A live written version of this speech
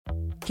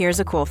Here's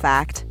a cool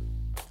fact.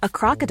 A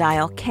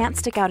crocodile can't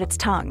stick out its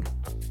tongue.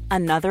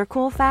 Another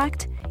cool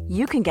fact,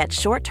 you can get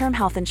short-term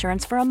health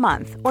insurance for a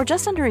month or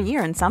just under a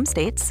year in some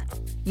states.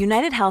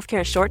 United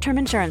Healthcare short-term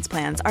insurance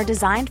plans are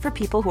designed for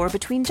people who are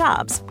between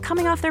jobs,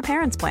 coming off their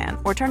parents' plan,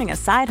 or turning a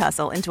side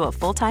hustle into a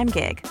full-time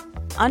gig.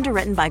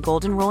 Underwritten by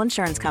Golden Rule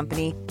Insurance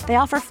Company, they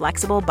offer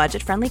flexible,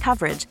 budget-friendly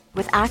coverage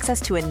with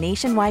access to a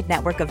nationwide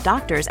network of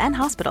doctors and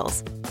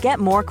hospitals. Get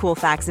more cool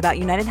facts about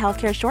United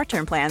Healthcare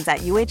short-term plans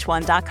at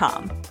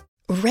uh1.com.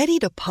 Ready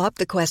to pop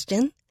the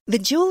question? The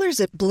jewelers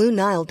at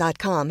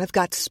BlueNile.com have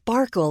got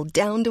sparkle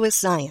down to a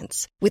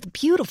science with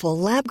beautiful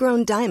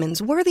lab-grown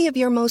diamonds worthy of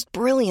your most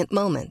brilliant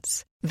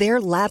moments.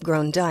 Their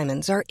lab-grown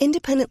diamonds are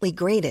independently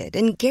graded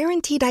and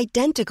guaranteed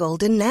identical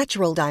to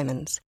natural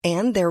diamonds,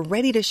 and they're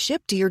ready to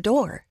ship to your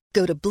door.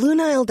 Go to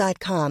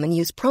BlueNile.com and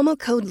use promo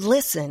code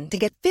LISTEN to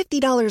get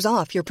 $50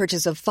 off your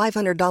purchase of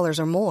 $500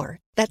 or more.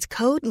 That's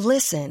code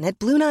LISTEN at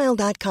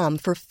BlueNile.com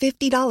for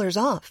 $50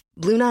 off.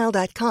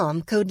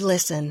 BlueNile.com, code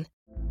LISTEN.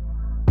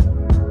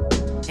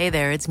 Hey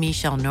there, it's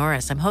Michelle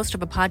Norris. I'm host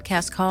of a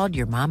podcast called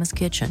Your Mama's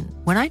Kitchen.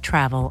 When I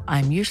travel,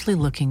 I'm usually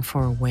looking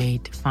for a way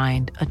to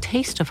find a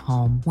taste of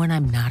home when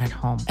I'm not at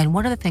home. And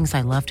one of the things I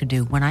love to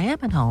do when I am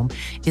at home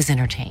is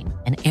entertain.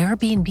 And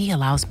Airbnb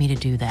allows me to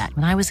do that.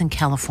 When I was in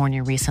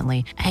California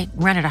recently, I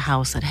rented a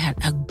house that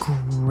had a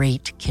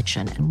great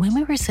kitchen. And when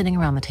we were sitting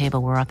around the table,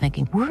 we were all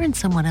thinking, we're in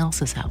someone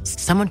else's house.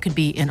 Someone could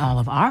be in all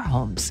of our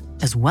homes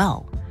as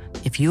well.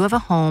 If you have a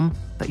home,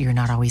 but you're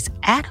not always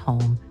at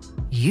home,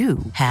 you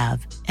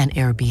have an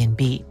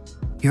Airbnb.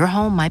 Your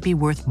home might be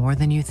worth more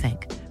than you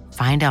think.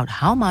 Find out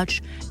how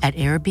much at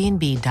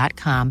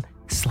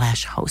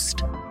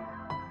airbnb.com/host.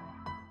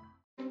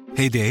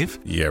 Hey, Dave.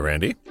 Yeah,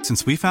 Randy.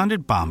 Since we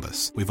founded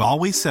Bombas, we've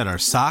always said our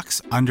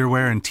socks,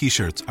 underwear, and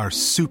T-shirts are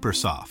super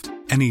soft.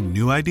 Any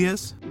new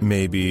ideas?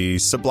 Maybe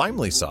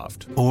sublimely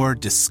soft. Or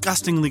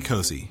disgustingly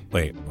cozy.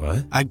 Wait,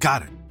 what? I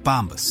got it.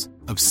 Bombas.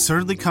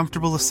 Absurdly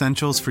comfortable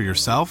essentials for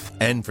yourself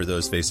and for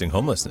those facing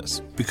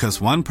homelessness.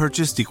 Because one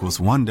purchased equals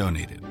one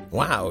donated.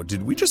 Wow,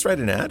 did we just write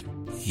an ad?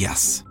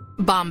 Yes.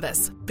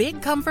 Bombas.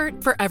 Big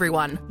comfort for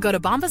everyone. Go to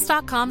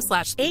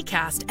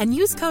bombas.com/ACAST and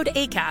use code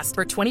ACAST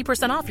for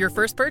 20% off your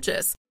first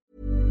purchase.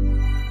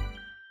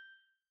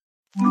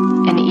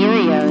 An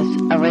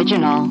Erios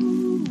original.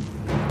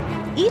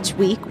 Each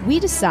week, we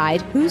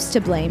decide who's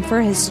to blame for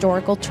a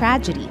historical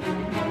tragedy.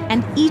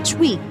 And each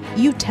week,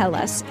 you tell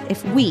us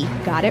if we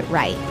got it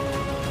right.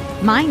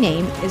 My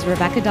name is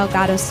Rebecca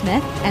Delgado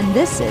Smith, and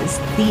this is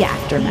The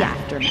Aftermath.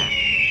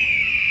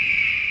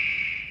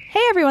 Hey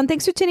everyone,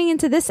 thanks for tuning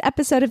into this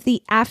episode of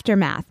The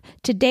Aftermath.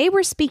 Today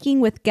we're speaking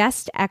with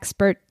guest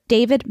expert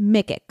David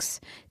Mickix.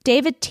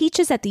 David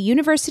teaches at the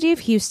University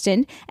of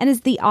Houston and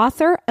is the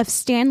author of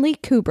Stanley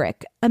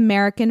Kubrick,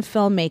 American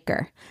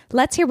Filmmaker.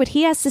 Let's hear what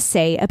he has to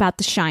say about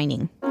The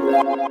Shining.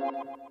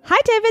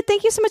 Hi David,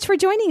 thank you so much for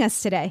joining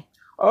us today.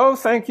 Oh,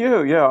 thank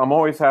you. Yeah, I'm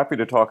always happy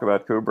to talk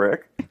about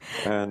Kubrick.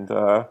 And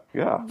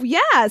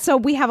Yeah, so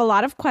we have a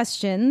lot of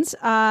questions.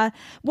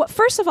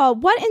 First of all,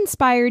 what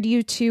inspired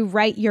you to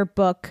write your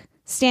book,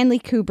 Stanley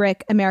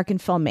Kubrick, American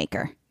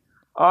Filmmaker?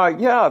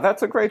 Yeah,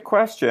 that's a great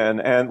question.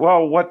 And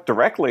well, what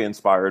directly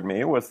inspired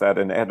me was that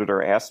an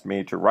editor asked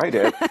me to write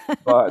it.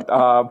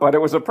 But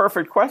it was a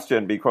perfect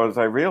question because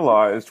I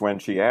realized when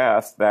she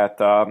asked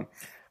that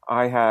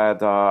I had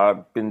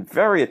been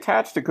very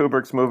attached to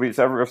Kubrick's movies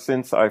ever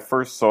since I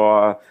first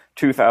saw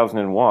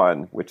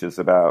 2001, which is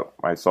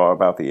I saw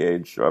about the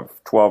age of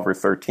 12 or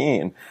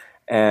 13.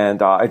 And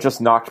it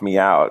just knocked me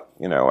out.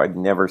 You know, I'd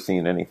never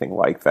seen anything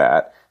like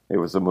that. It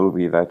was a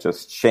movie that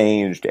just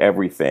changed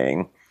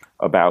everything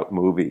about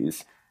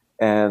movies.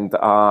 And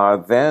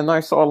then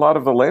I saw a lot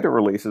of the later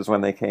releases when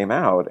they came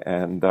out.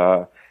 And,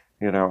 I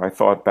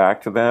thought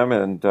back to them.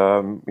 And,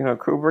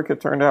 Kubrick,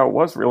 it turned out,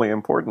 was really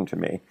important to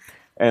me.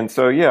 And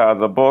so, yeah,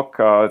 the book,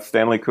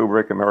 Stanley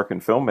Kubrick, American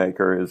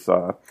Filmmaker, is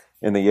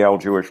in the Yale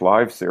Jewish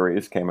Live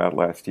series, came out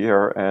last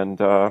year. And,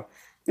 I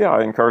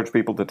encourage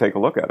people to take a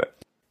look at it.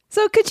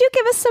 So could you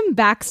give us some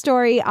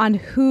backstory on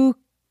who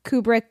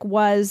Kubrick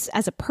was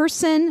as a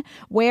person?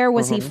 Where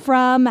was he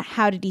from?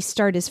 How did he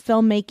start his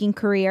filmmaking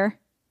career?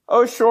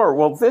 Oh, sure.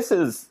 Well, this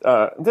is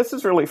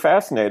really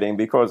fascinating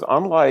because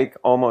unlike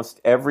almost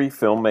every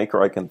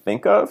filmmaker I can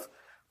think of,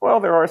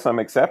 well, there are some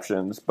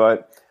exceptions,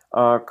 but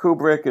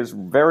Kubrick is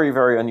very,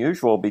 very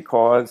unusual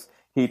because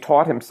he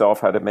taught himself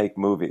how to make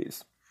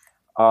movies.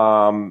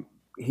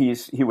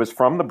 He was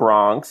from the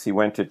Bronx. He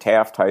went to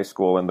Taft High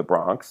School in the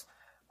Bronx,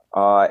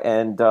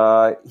 and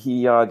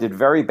he did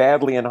very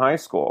badly in high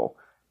school.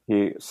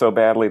 So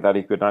badly that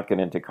he could not get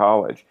into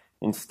college.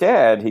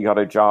 Instead, he got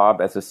a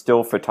job as a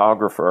still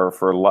photographer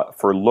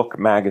for Look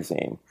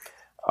magazine.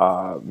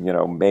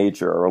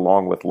 Major,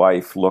 along with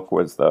Life, Look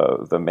was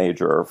the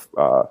major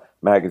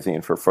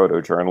magazine for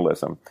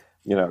photojournalism.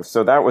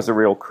 So that was a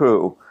real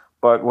coup.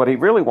 But what he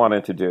really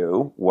wanted to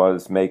do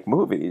was make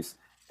movies.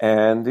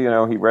 And,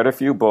 he read a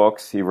few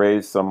books, he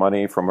raised some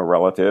money from a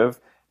relative,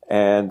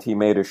 and he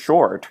made a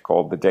short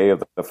called The Day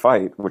of the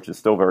Fight, which is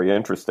still very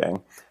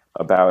interesting.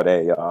 about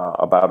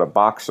a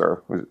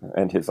boxer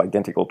and his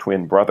identical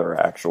twin brother,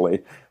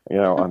 actually,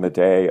 on the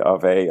day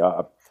of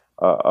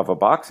a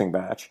boxing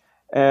match.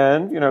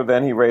 And,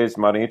 then he raised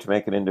money to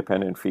make an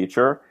independent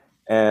feature.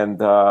 And,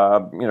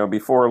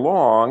 before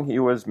long, he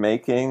was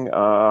making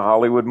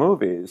Hollywood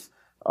movies.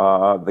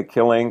 The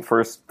Killing,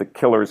 first The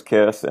Killer's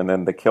Kiss, and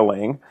then The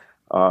Killing,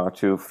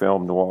 two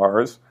film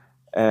noirs.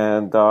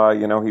 And,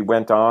 he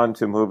went on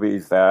to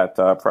movies that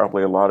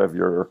probably a lot of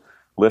your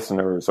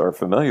listeners are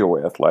familiar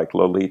with, like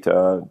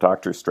Lolita,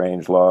 Dr.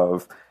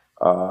 Strangelove,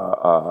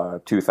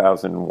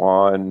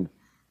 2001,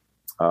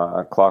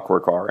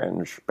 Clockwork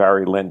Orange,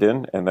 Barry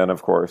Lyndon, and then,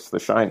 of course, The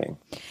Shining.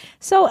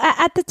 So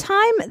at the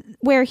time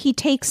where he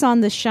takes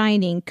on The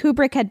Shining,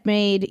 Kubrick had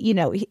made,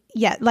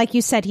 like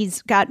you said,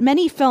 he's got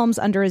many films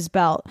under his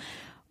belt.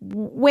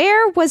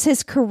 Where was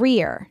his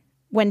career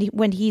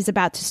when he's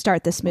about to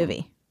start this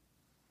movie?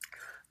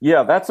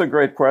 Yeah, that's a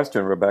great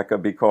question, Rebecca,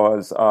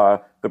 because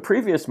the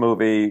previous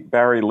movie,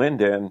 Barry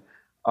Lyndon,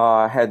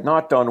 had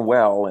not done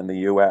well in the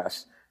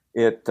U.S.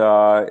 It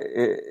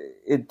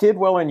did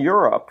well in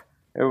Europe.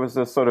 It was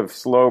a sort of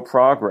slow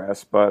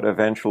progress, but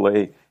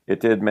eventually it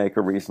did make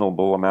a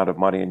reasonable amount of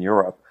money in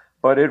Europe.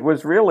 But it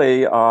was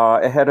really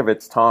ahead of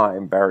its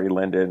time, Barry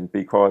Lyndon,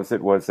 because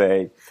it was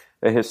a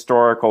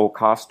historical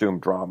costume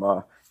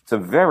drama. It's a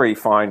very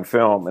fine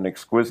film, an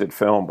exquisite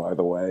film, by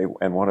the way,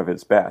 and one of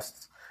his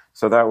best.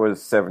 So that was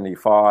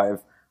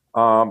 1975.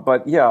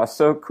 But yeah,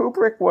 so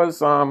Kubrick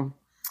was, I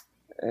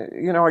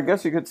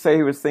guess you could say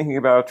he was thinking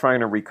about trying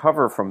to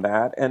recover from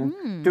that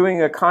and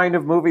doing a kind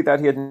of movie that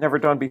he had never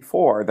done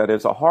before, that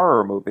is a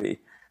horror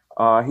movie.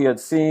 He had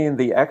seen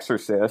The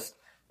Exorcist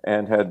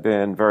and had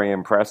been very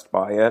impressed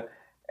by it.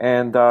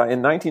 And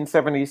in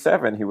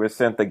 1977, he was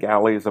sent the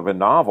galleys of a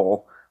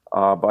novel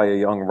by a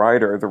young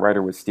writer. The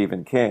writer was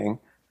Stephen King,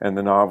 and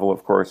the novel,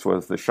 of course,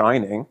 was The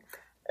Shining.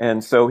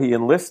 And so he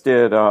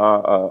enlisted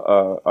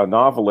a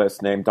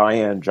novelist named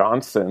Diane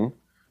Johnson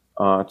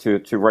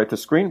to write the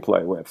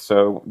screenplay with.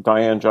 So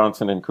Diane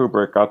Johnson and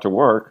Kubrick got to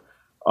work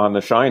on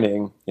The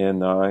Shining in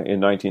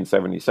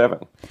 1977.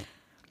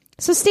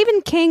 So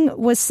Stephen King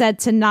was said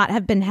to not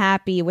have been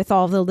happy with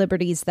all the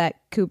liberties that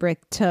Kubrick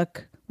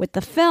took with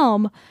the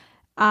film.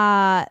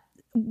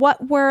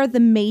 What were the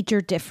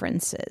major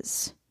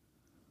differences?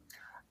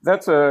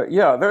 There's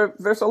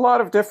a lot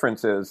of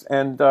differences.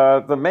 And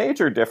the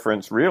major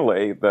difference,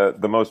 really,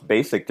 the most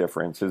basic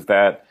difference, is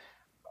that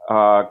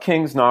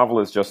King's novel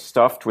is just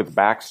stuffed with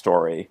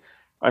backstory.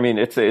 I mean,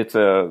 it's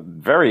a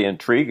very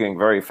intriguing,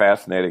 very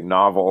fascinating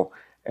novel,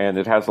 and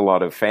it has a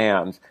lot of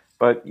fans.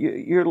 But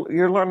you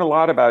learn a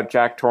lot about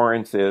Jack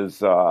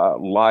Torrance's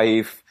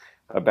life,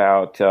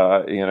 about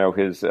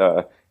his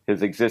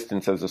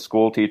existence as a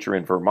school teacher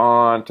in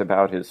Vermont,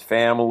 about his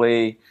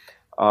family.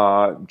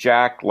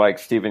 Jack, like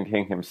Stephen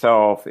King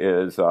himself,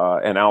 is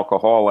an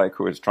alcoholic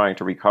who is trying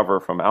to recover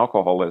from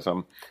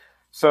alcoholism.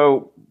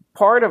 So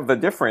part of the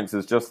difference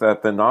is just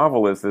that the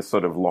novel is this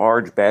sort of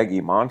large, baggy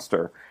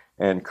monster,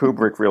 and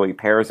Kubrick really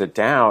pares it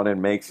down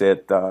and makes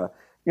it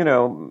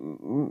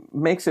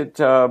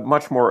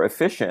much more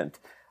efficient.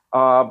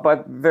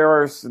 But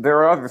there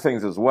are other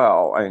things as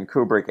well. I mean,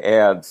 Kubrick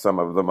adds some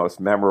of the most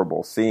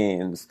memorable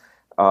scenes.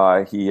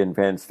 He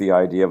invents the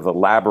idea of the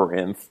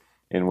labyrinth,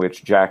 in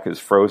which Jack is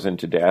frozen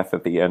to death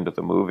at the end of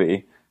the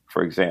movie,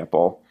 for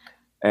example.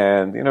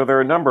 And, there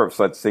are a number of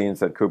such scenes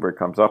that Kubrick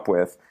comes up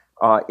with.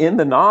 In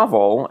the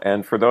novel,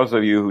 and for those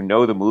of you who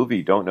know the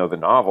movie, don't know the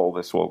novel,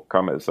 this will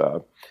come as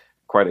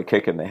quite a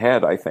kick in the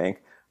head, I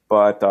think.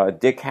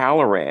 But Dick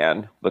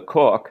Halloran, the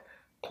cook,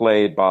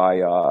 played by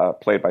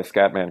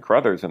Scatman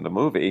Crothers in the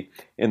movie.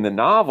 In the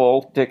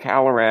novel, Dick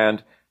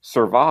Halloran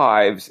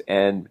survives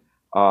and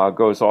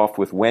goes off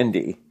with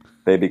Wendy.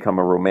 They become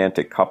a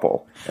romantic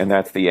couple, and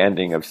that's the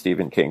ending of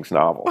Stephen King's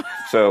novel.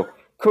 So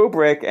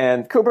Kubrick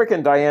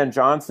and Diane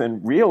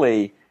Johnson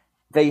really,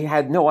 they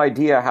had no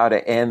idea how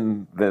to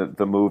end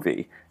the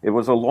movie. It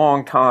was a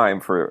long time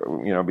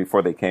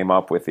before they came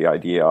up with the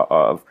idea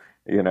of,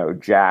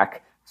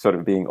 Jack sort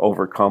of being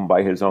overcome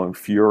by his own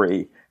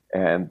fury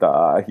and,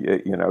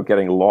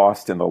 getting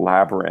lost in the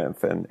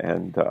labyrinth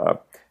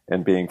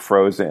and being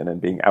frozen and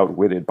being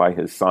outwitted by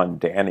his son,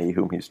 Danny,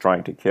 whom he's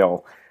trying to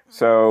kill.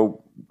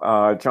 So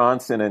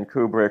Johnson and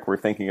Kubrick were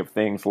thinking of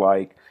things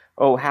like,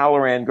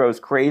 Halloran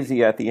goes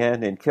crazy at the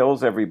end and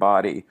kills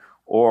everybody,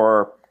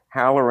 or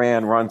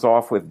Halloran runs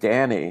off with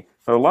Danny.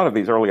 So a lot of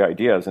these early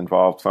ideas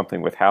involved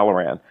something with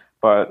Halloran.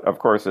 But, of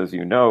course, as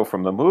you know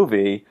from the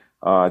movie,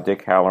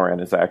 Dick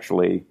Halloran is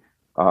actually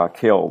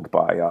killed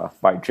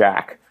by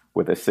Jack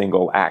with a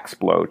single axe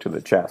blow to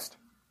the chest.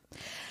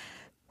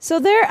 So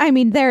there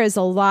is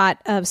a lot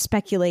of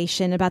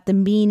speculation about the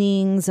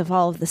meanings of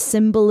all of the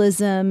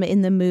symbolism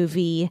in the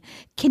movie.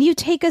 Can you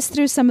take us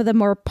through some of the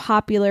more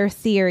popular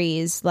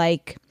theories,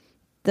 like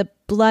the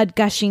blood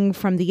gushing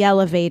from the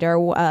elevator,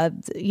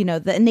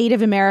 the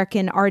Native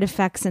American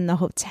artifacts in the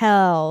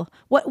hotel?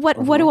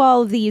 What do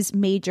all of these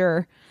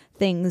major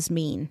things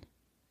mean?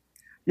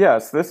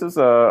 Yes, this is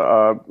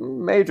a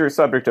major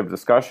subject of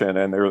discussion,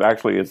 and there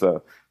actually is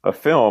a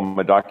film,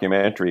 a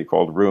documentary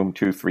called Room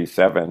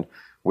 237,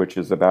 which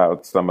is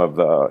about some of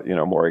the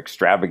more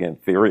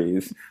extravagant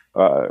theories,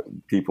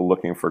 people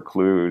looking for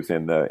clues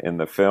in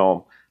the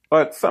film.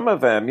 But some of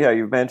them, yeah,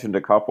 you've mentioned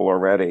a couple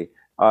already.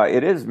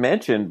 It is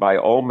mentioned by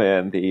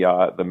Ullman,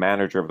 the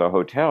manager of the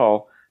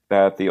hotel,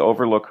 that the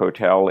Overlook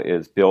Hotel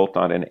is built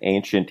on an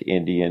ancient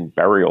Indian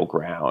burial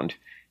ground.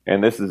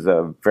 And this is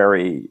a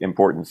very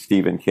important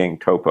Stephen King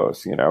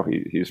topos.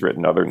 He's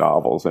written other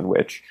novels in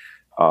which,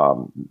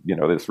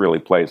 this really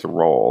plays a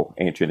role,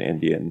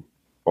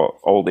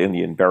 old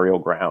Indian burial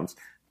grounds.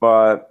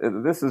 But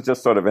this is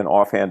just sort of an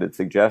offhanded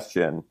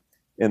suggestion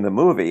in the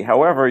movie.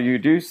 However, you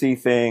do see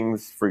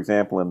things, for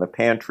example, in the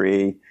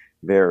pantry,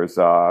 there's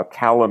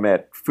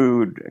calumet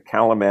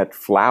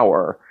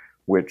flour,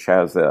 which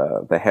has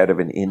the head of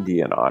an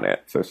Indian on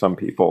it. So some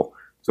people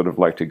sort of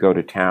like to go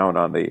to town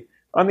on the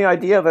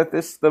idea that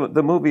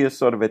the movie is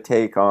sort of a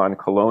take on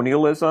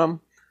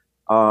colonialism.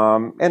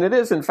 And it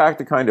is, in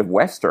fact, a kind of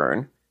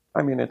Western.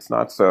 I mean, it's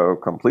not so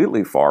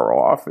completely far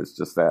off. It's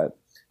just that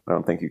I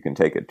don't think you can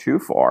take it too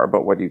far.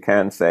 But what you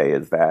can say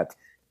is that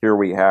here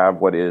we have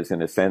what is,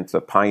 in a sense,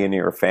 a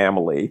pioneer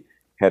family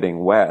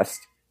heading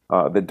west.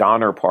 The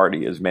Donner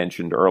Party is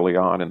mentioned early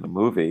on in the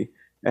movie.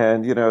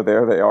 And, there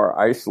they are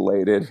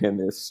isolated in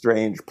this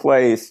strange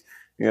place,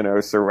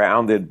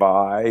 surrounded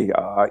by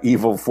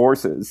evil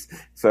forces.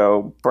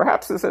 So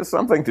perhaps this has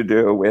something to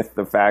do with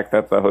the fact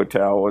that the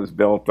hotel was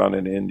built on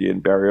an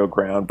Indian burial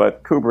ground.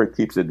 But Kubrick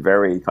keeps it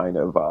very kind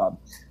of,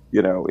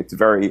 it's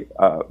very,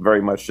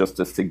 very much just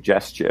a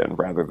suggestion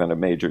rather than a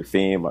major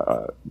theme,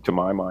 to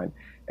my mind.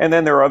 And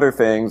then there are other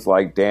things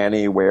like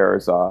Danny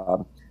wears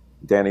Apollo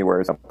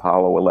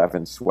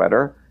 11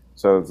 sweater.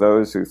 So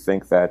those who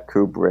think that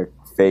Kubrick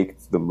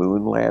faked the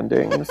moon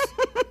landings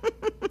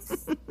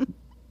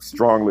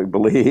strongly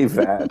believe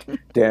that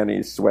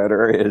Danny's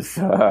sweater is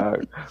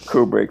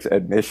Kubrick's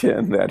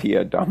admission that he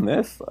had done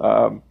this.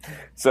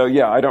 So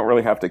yeah, I don't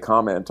really have to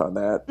comment on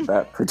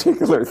that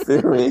particular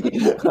theory.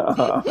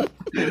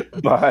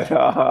 But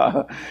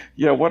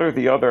what are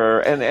the other?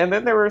 And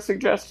then there were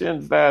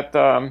suggestions that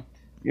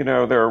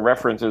there are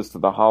references to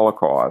the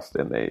Holocaust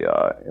in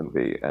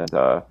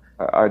the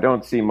I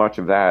don't see much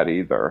of that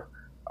either.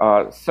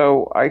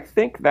 So I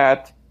think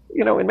that,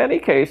 in many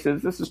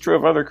cases, this is true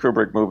of other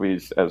Kubrick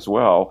movies as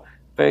well,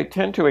 they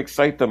tend to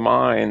excite the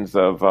minds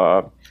of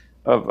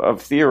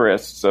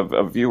theorists,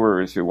 of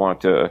viewers who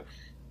want to,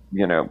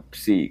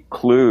 see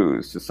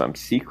clues to some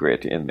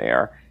secret in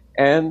there.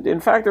 And in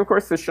fact, of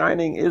course, The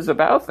Shining is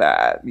about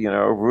that.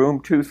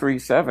 Room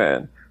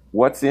 237,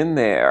 what's in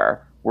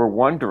there? We're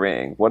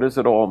wondering, what does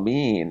it all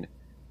mean?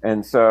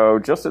 And so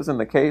just as in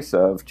the case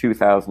of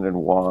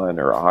 2001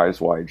 or Eyes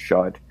Wide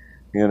Shut,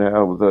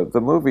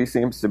 the movie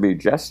seems to be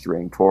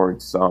gesturing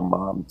towards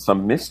some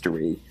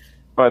mystery.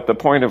 But the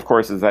point, of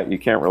course, is that you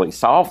can't really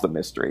solve the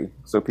mystery.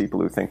 So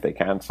people who think they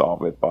can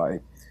solve it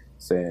by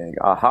saying,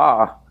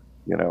 aha,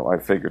 I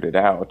figured it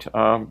out,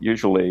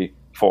 usually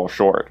fall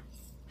short.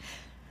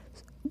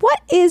 What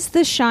is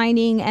The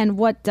Shining, and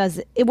what is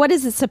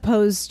it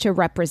supposed to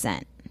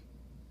represent?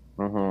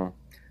 Mm-hmm.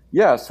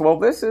 Yes, well,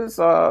 this is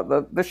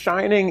the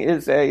Shining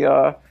is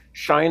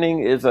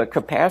a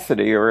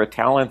capacity or a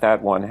talent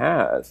that one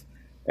has.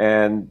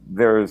 And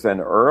there's an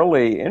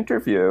early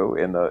interview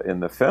in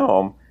the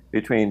film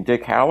between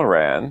Dick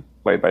Halloran,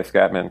 played by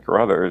Scatman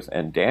Carruthers,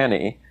 and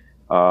Danny,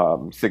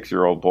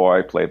 6-year-old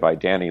boy, played by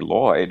Danny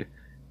Lloyd.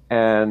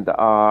 And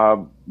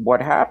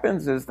what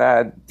happens is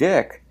that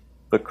Dick,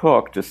 the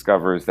cook,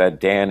 discovers that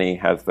Danny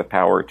has the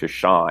power to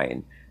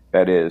shine,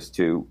 that is,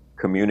 to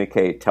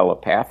communicate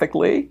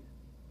telepathically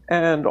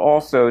and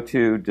also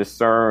to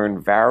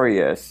discern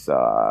various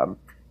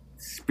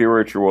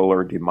spiritual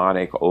or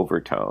demonic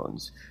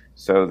overtones,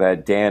 so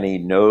that Danny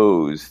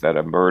knows that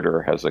a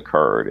murder has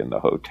occurred in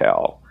the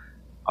hotel.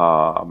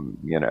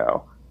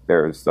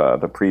 There's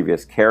the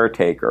previous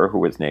caretaker, who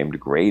was named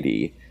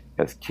Grady,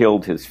 has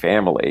killed his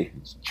family,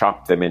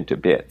 chopped them into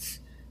bits.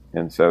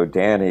 And so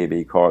Danny,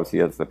 because he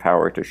has the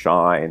power to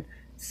shine,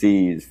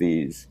 sees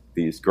these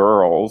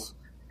girls,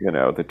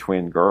 the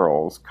twin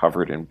girls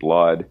covered in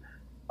blood.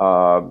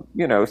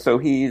 So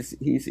he's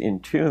in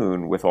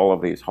tune with all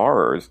of these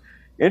horrors.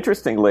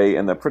 Interestingly,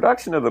 in the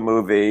production of the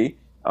movie,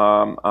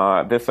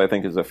 this I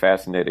think is a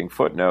fascinating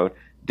footnote.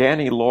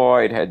 Danny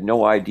Lloyd had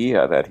no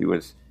idea that he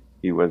was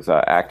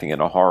acting in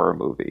a horror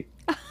movie.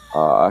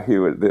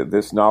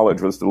 This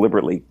knowledge was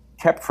deliberately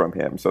kept from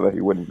him so that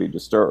he wouldn't be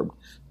disturbed.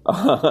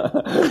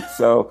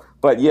 So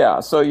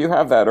you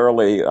have that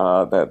early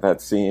that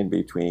scene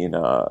between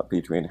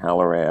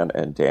Halloran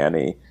and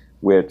Danny,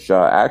 which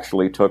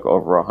actually took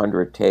over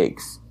 100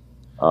 takes.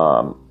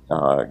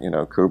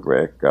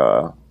 Kubrick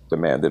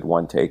demanded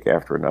one take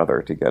after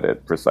another to get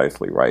it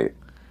precisely right.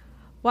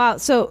 Wow.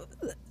 So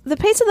the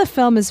pace of the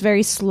film is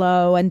very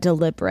slow and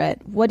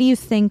deliberate. What do you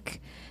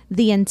think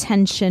the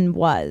intention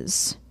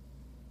was?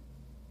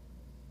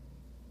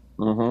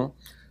 Mm-hmm.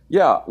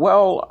 Yeah.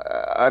 Well,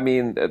 I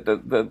mean,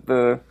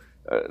 the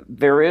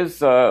there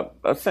is a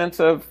sense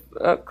of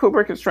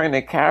Kubrick is trying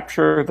to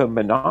capture the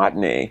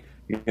monotony,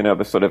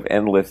 the sort of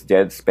endless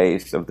dead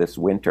space of this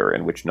winter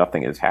in which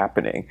nothing is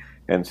happening.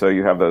 And so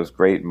you have those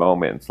great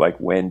moments like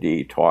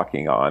Wendy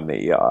talking on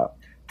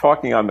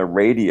the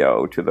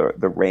radio to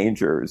the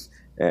Rangers,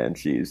 and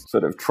she's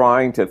sort of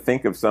trying to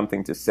think of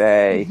something to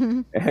say,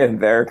 and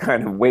they're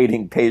kind of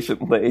waiting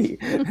patiently,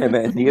 and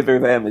then neither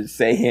of them is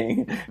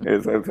saying,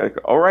 it's like,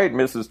 all right,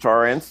 Mrs.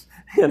 Torrance,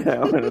 and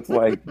it's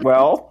like,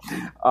 well,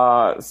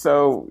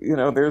 so,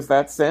 there's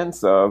that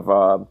sense of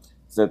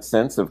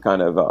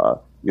kind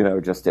of,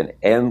 just an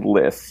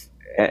endless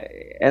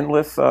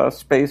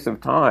space of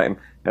time.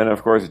 And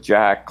of course,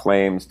 Jack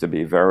claims to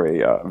be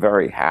very,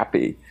 very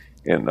happy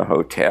in the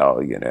hotel.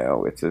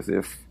 It's as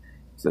if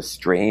it's a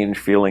strange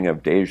feeling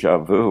of deja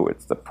vu.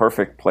 It's the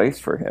perfect place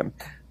for him.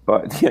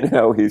 But,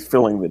 he's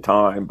filling the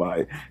time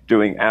by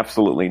doing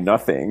absolutely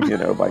nothing,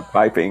 by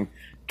typing.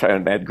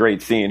 And that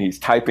great scene, he's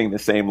typing the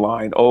same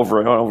line over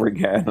and over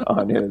again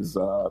on his,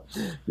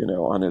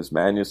 on his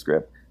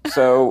manuscript.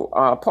 So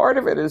part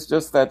of it is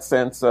just that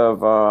sense of,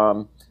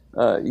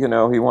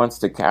 he wants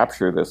to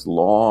capture this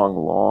long,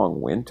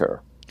 long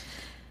winter.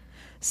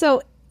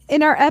 So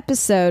in our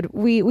episode,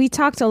 we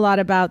talked a lot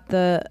about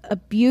the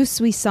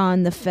abuse we saw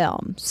in the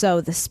film.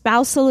 So the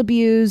spousal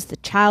abuse, the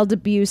child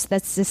abuse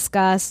that's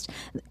discussed,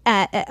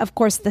 of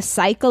course, the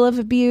cycle of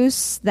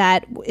abuse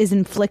that is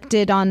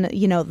inflicted on,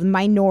 the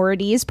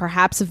minorities,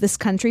 perhaps of this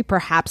country.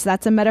 Perhaps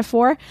that's a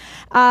metaphor.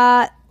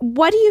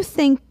 What do you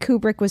think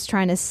Kubrick was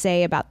trying to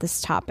say about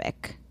this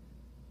topic?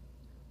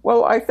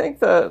 Well, I think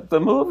the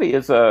movie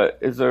is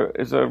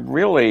a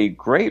really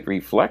great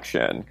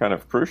reflection, kind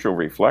of crucial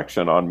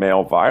reflection on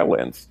male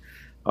violence,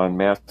 on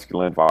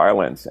masculine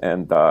violence.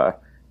 And,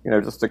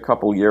 just a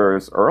couple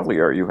years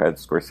earlier, you had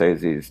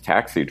Scorsese's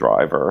Taxi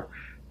Driver,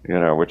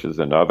 which is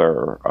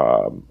another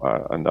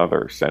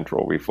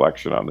central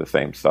reflection on the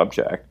same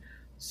subject.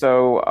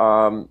 So,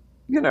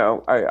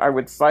 I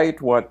would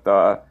cite what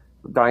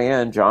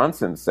Diane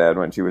Johnson said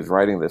when she was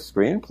writing the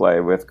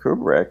screenplay with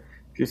Kubrick.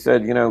 She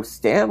said,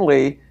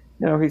 Stanley,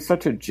 he's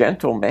such a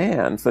gentle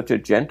man, such a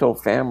gentle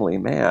family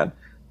man,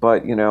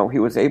 but, he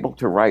was able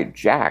to write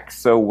Jack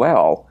so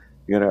well,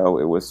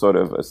 it was sort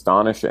of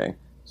astonishing.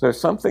 So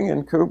something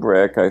in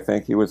Kubrick, I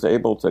think he was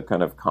able to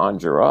kind of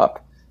conjure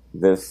up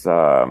this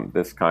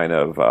kind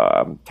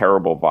of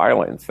terrible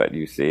violence that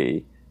you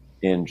see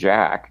in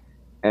Jack.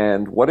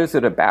 And what is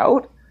it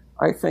about?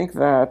 I think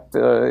that,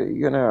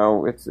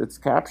 it's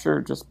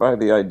captured just by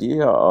the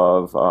idea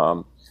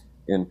of,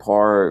 in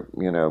part,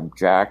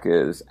 Jack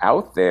is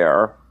out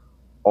there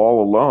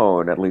all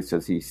alone, at least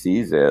as he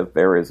sees it.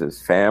 There is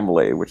his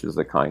family, which is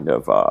a kind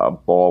of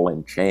ball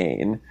and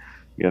chain,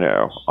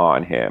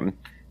 on him.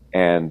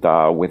 And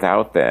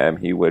without them,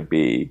 he would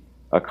be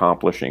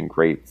accomplishing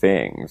great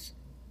things.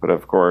 But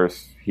of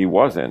course, he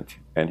wasn't,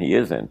 and he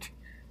isn't.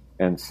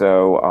 And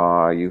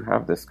so you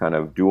have this kind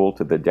of duel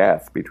to the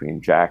death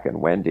between Jack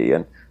and Wendy.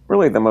 And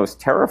really the most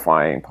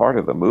terrifying part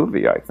of the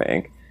movie, I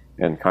think,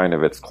 and kind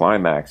of its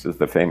climax, is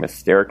the famous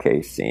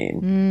staircase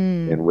scene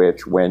in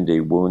which Wendy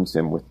wounds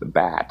him with the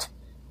bat.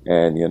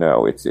 And,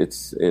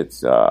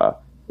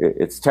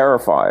 it's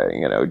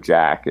terrifying.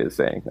 Jack is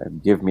saying,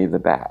 give me the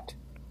bat,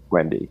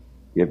 Wendy,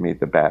 give me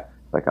the bat.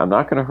 Like, I'm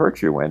not going to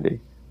hurt you, Wendy.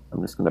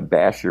 I'm just going to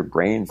bash your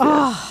brains in.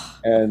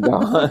 And,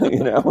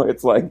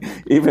 it's like,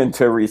 even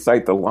to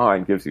recite the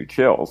line gives you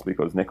chills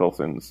because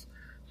Nicholson's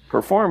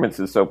performance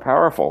is so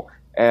powerful.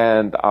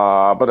 And,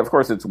 but of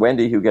course it's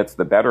Wendy who gets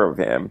the better of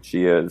him.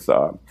 She is,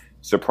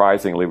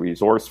 surprisingly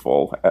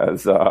resourceful,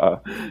 as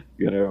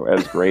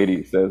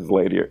Grady says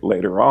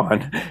later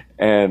on.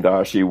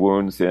 And, she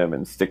wounds him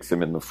and sticks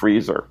him in the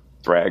freezer,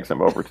 drags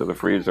him over to the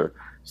freezer.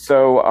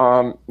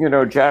 So,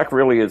 Jack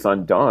really is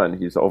undone.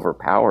 He's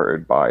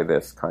overpowered by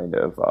this kind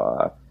of,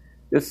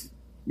 this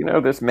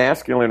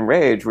masculine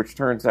rage, which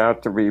turns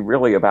out to be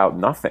really about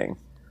nothing,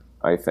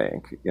 I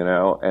think,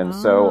 and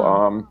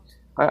so,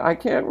 I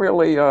can't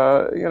really,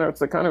 it's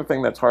the kind of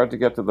thing that's hard to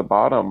get to the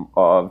bottom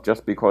of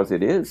just because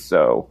it is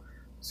so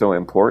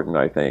important,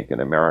 I think, in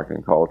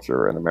American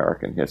culture and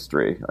American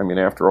history. I mean,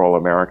 after all,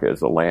 America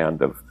is a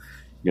land of,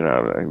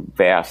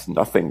 vast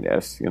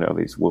nothingness,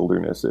 these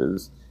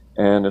wildernesses.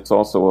 And it's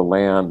also a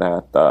land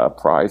that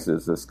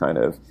prizes this kind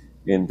of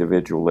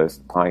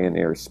individualist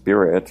pioneer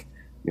spirit,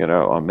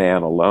 a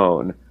man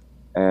alone.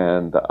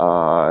 And,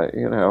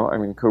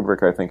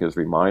 Kubrick, I think, is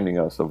reminding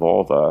us of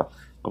all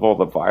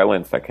the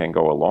violence that can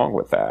go along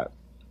with that.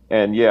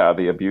 And yeah,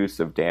 the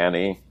abuse of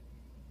Danny,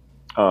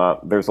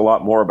 there's a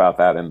lot more about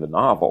that in the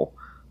novel,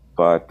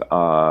 but,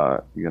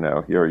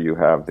 here you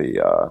have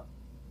the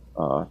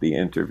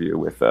interview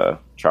with a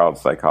child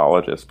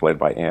psychologist played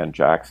by Ann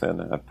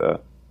Jackson at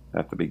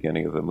the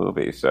beginning of the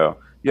movie. So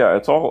yeah,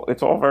 it's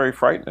all very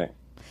frightening.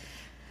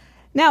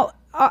 Now,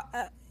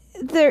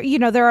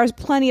 there are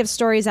plenty of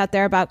stories out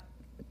there about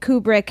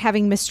Kubrick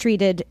having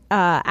mistreated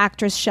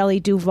actress Shelley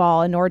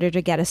Duvall in order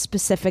to get a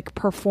specific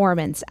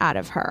performance out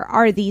of her.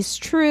 Are these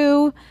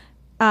true?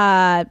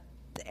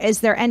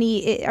 Is there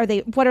any?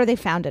 What are they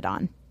founded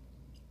on?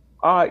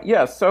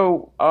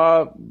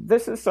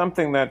 This is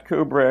something that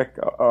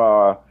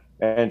Kubrick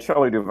and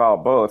Shelley Duvall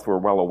both were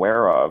well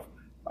aware of.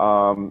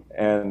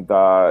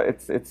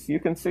 It's you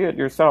can see it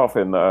yourself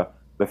in the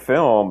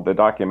film, the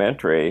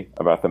documentary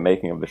about the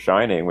making of The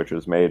Shining, which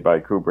was made by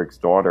Kubrick's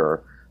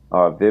daughter,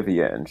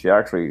 Vivian. She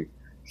actually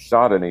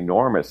shot an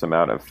enormous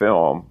amount of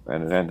film,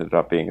 and it ended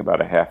up being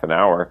about a half an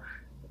hour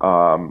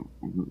in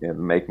the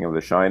making of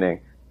The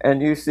Shining. And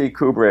you see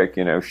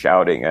Kubrick,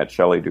 shouting at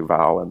Shelley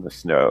Duvall in the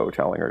snow,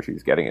 telling her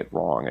she's getting it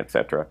wrong,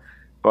 etc.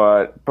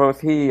 But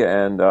both he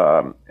and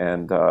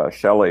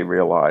Shelley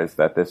realized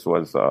that this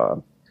was,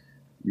 in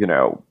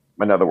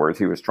other words,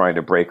 he was trying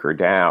to break her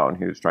down.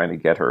 He was trying to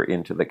get her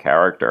into the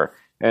character.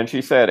 And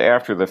she said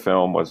after the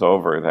film was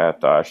over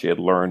that she had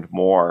learned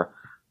more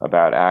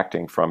about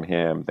acting from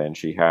him than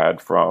she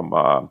had from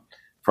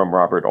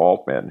Robert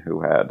Altman,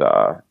 who had,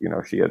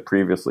 she had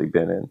previously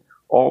been in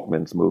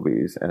Altman's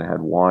movies and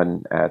had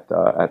won at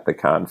the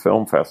Cannes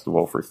Film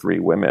Festival for Three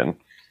Women.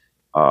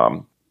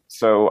 I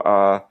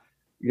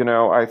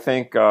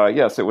think,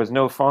 yes, it was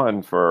no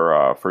fun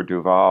for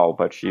Duvall,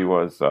 but she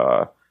was,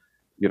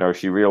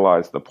 she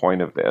realized the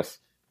point of this.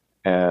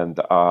 And,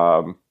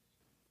 I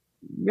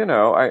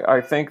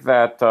think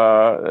that,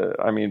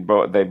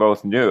 they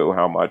both knew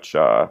how much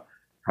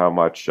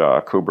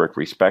Kubrick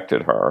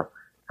respected her,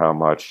 how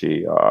much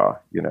he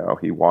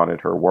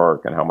wanted her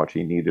work and how much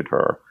he needed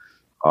her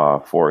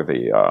for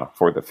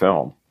the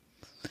film.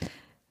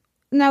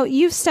 Now,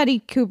 you've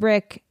studied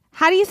Kubrick.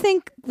 How do you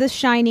think The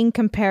Shining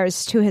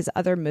compares to his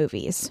other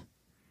movies?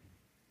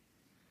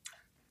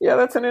 Yeah,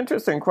 that's an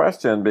interesting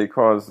question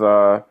because,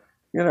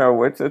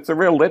 it's a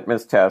real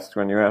litmus test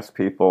when you ask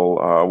people,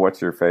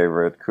 what's your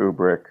favorite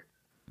Kubrick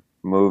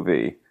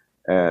movie?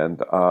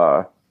 And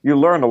you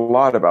learn a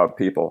lot about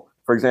people.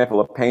 For example,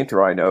 a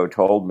painter I know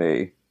told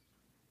me,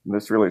 and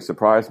this really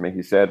surprised me,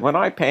 he said, when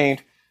I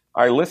paint,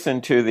 I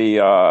listen to the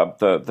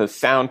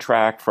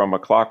soundtrack from A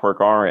Clockwork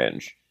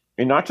Orange.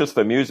 I mean, not just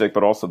the music,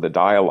 but also the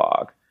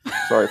dialogue.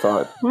 So I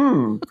thought,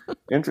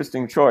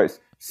 interesting choice.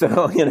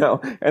 So,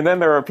 and then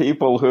there are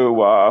people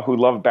who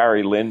love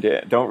Barry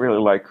Lyndon, don't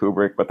really like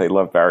Kubrick, but they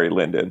love Barry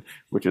Lyndon,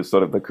 which is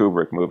sort of the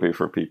Kubrick movie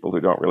for people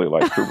who don't really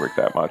like Kubrick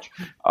that much,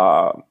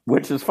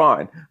 which is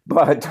fine.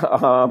 But,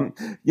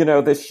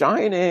 The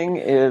Shining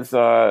is,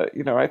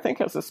 I think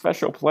has a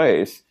special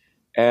place.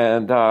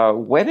 And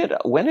when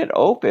it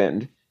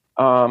opened,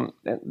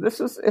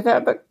 it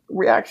had the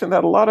reaction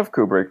that a lot of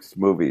Kubrick's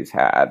movies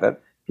had, that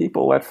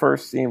people at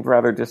first seemed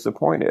rather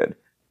disappointed.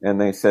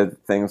 And they said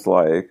things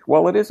like,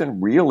 well, it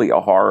isn't really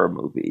a horror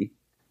movie.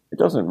 It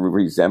doesn't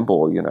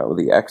resemble,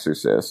 The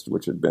Exorcist,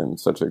 which had been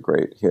such a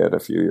great hit a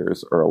few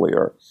years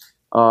earlier.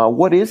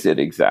 What is it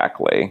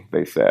exactly?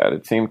 They said.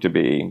 It seemed to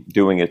be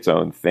doing its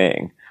own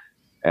thing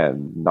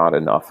and not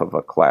enough of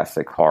a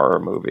classic horror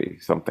movie,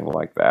 something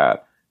like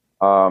that.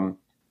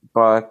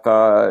 But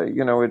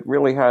it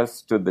really has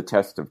stood the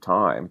test of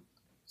time.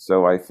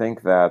 So I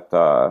think that,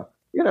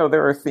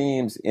 there are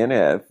themes in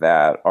it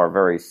that are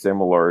very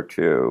similar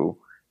to,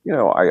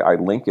 I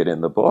link it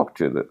in the book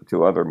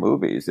to other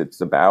movies.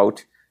 It's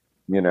about,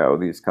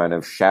 these kind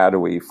of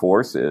shadowy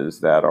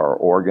forces that are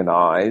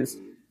organized,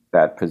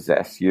 that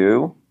possess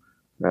you.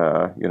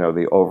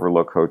 The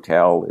Overlook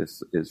Hotel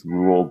is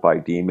ruled by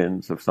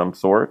demons of some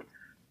sort,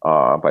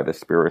 by the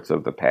spirits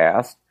of the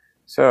past.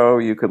 So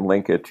you could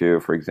link it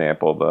to, for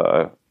example,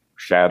 the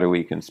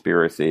shadowy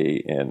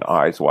conspiracy in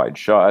Eyes Wide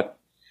Shut.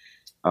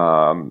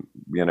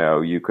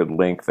 You could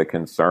link the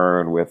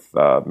concern with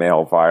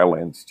male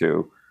violence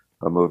to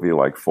a movie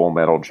like Full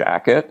Metal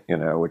Jacket,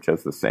 which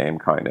has the same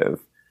kind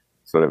of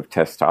sort of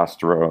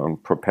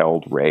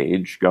testosterone-propelled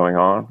rage going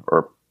on.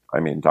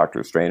 Dr.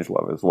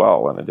 Strangelove as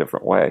well in a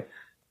different way.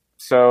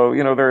 So,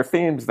 there are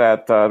themes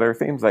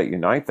that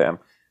unite them.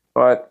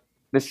 But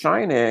The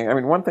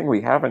Shining, one thing we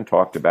haven't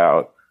talked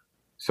about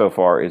so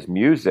far is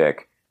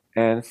music,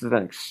 and this is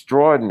an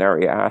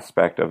extraordinary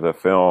aspect of the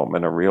film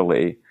and a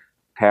really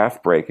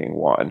path-breaking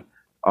one.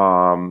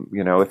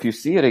 If you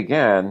see it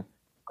again,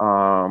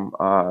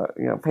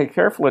 pay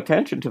careful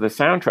attention to the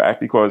soundtrack,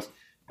 because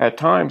at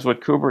times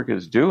what Kubrick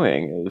is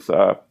doing is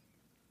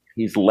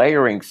he's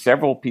layering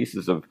several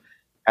pieces of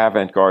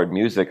avant-garde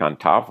music on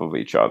top of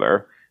each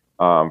other,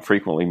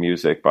 frequently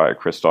music by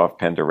Krzysztof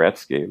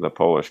Penderecki, the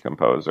Polish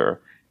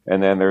composer.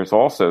 And then there's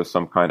also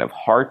some kind of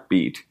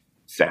heartbeat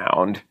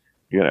sound,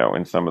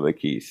 in some of the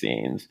key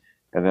scenes,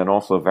 and then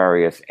also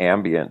various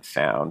ambient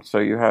sounds. So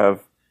you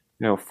have,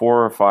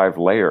 4 or 5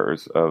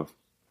 layers of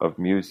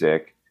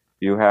music.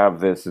 You have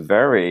this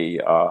very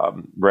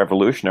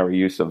revolutionary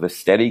use of the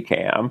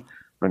Steadicam.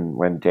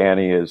 When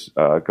Danny is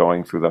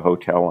going through the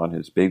hotel on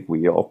his big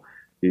wheel,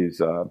 he's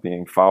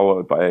being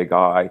followed by a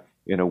guy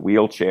in a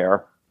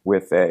wheelchair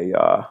with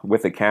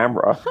a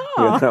camera.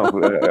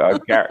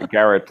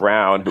 Garrett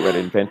Brown, who had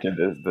invented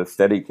the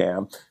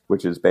Steadicam,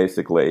 which is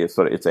basically it's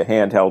a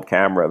handheld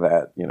camera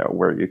that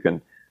where you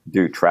can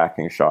do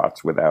tracking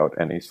shots without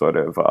any sort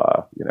of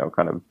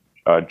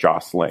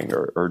jostling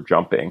or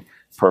jumping,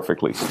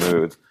 perfectly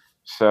smooth.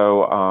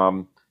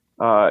 So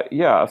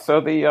So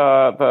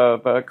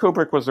the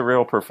Kubrick was a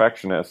real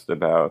perfectionist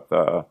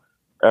about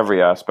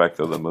every aspect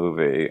of the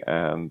movie,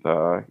 and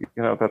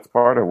that's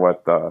part of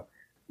what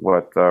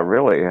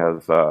really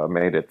has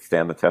made it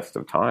stand the test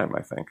of time,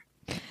 I think.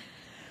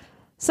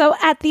 So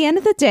at the end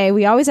of the day,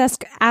 we always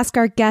ask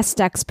our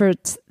guest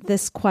experts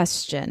this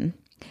question.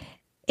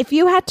 If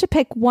you had to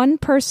pick one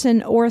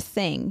person or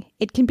thing,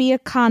 it can be a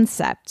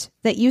concept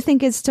that you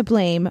think is to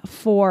blame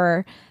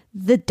for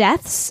the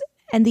deaths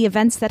and the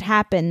events that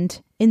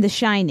happened in The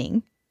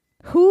Shining,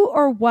 who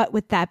or what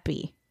would that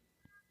be?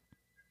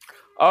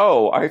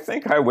 Oh, I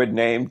think I would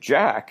name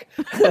Jack.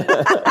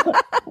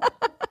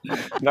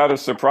 Not a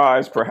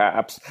surprise,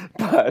 perhaps,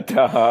 but,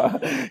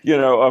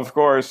 of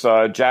course,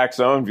 Jack's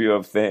own view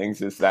of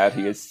things is that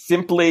he is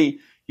simply,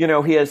 he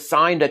has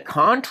signed a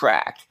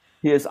contract.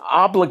 He is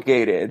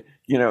obligated,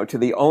 to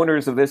the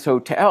owners of this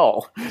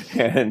hotel.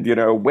 And,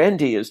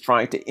 Wendy is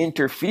trying to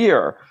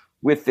interfere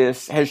with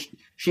this.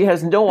 She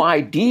has no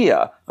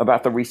idea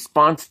about the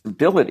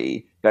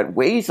responsibility that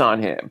weighs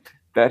on him,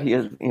 that he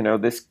has,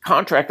 this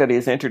contract that he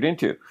has entered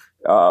into.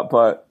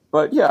 But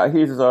yeah,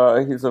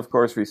 he's of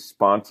course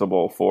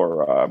responsible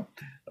for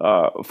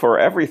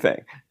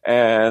everything,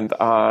 and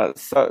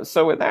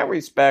so in that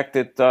respect,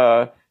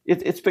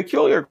 it's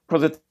peculiar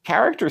because it's a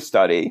character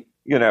study,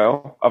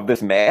 of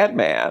this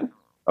madman,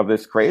 of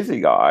this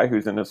crazy guy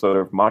who's in a sort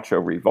of macho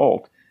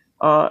revolt,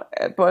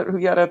 but who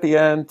yet at the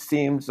end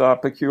seems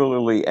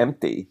peculiarly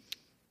empty,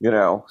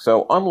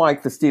 So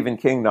unlike the Stephen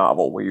King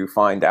novel where you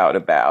find out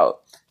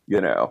about,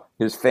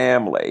 his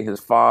family, his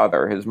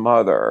father, his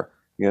mother,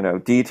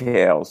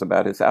 details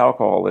about his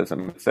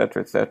alcoholism, et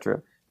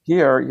cetera,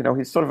 here,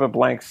 he's sort of a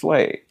blank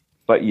slate.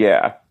 But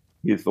yeah,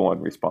 he's the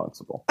one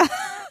responsible.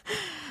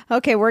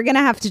 Okay, we're going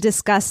to have to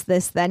discuss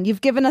this then. You've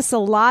given us a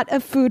lot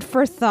of food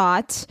for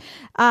thought.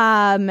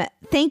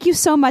 Thank you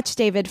so much,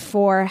 David,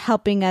 for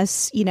helping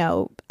us,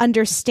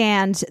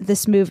 understand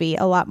this movie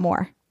a lot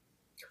more.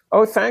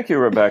 Oh, thank you,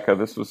 Rebecca.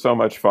 This was so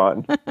much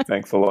fun.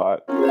 Thanks a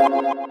lot.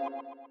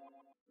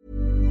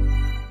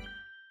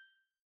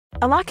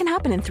 A lot can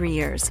happen in 3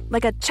 years,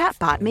 like a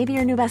chatbot may be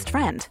your new best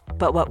friend.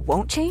 But what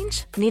won't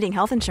change? Needing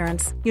health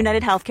insurance.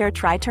 United Healthcare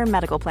Tri-Term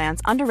Medical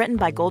Plans, underwritten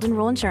by Golden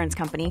Rule Insurance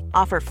Company,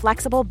 offer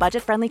flexible,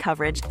 budget-friendly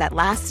coverage that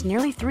lasts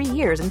nearly 3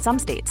 years in some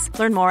states.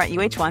 Learn more at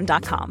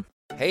uh1.com.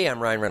 Hey,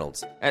 I'm Ryan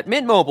Reynolds. At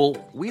Mint Mobile,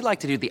 we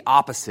like to do the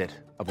opposite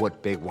of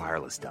what Big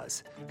Wireless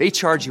does. They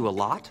charge you a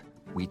lot.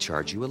 We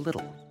charge you a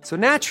little. So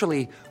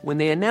naturally, when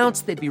they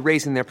announced they'd be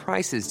raising their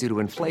prices due to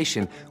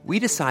inflation, we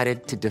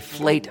decided to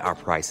deflate our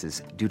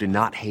prices due to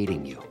not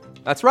hating you.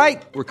 That's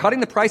right. We're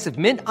cutting the price of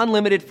Mint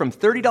Unlimited from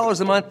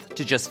 $30 a month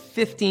to just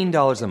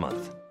 $15 a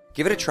month.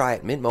 Give it a try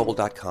at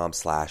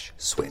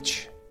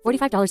mintmobile.com/switch.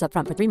 $45 up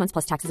front for 3 months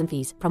plus taxes and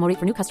fees. Promo rate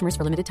for new customers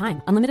for limited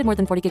time. Unlimited more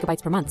than 40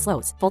 gigabytes per month.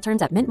 Slows full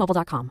terms at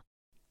mintmobile.com.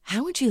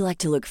 How would you like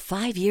to look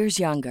 5 years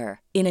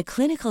younger? In a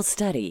clinical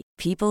study,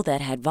 people that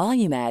had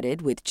volume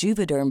added with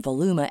Juvederm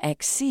Voluma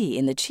XC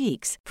in the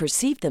cheeks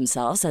perceived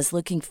themselves as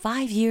looking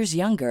 5 years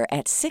younger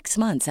at 6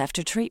 months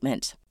after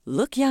treatment.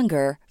 Look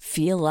younger,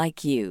 feel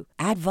like you.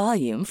 Add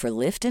volume for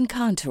lift and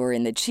contour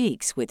in the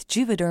cheeks with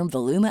Juvederm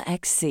Voluma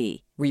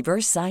XC.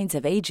 Reverse signs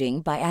of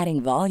aging by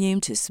adding volume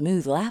to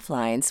smooth laugh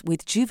lines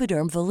with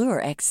Juvederm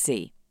Volure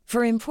XC.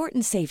 For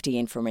important safety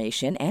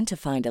information and to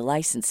find a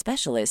licensed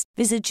specialist,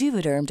 visit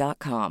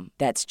Juvederm.com.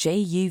 That's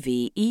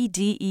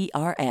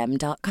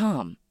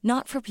JUVEDERM.com.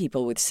 Not for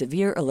people with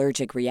severe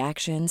allergic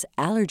reactions,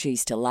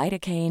 allergies to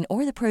lidocaine,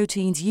 or the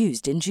proteins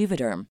used in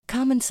Juvederm.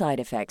 Common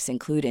side effects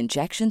include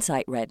injection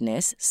site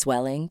redness,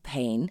 swelling,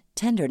 pain,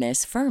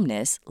 tenderness,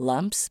 firmness,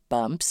 lumps,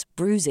 bumps,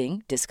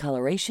 bruising,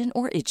 discoloration,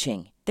 or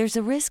itching. There's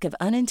a risk of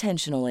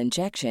unintentional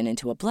injection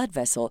into a blood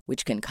vessel,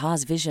 which can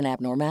cause vision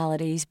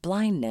abnormalities,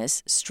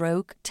 blindness,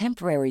 stroke,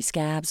 temporary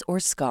scabs,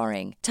 or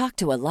scarring. Talk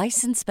to a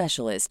licensed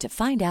specialist to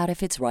find out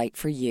if it's right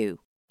for you.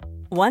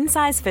 One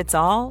size fits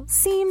all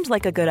seemed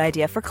like a good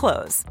idea for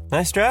clothes.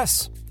 Nice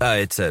dress.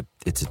 It's a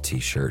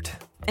t-shirt.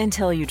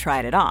 Until you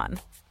tried it on.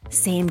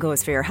 Same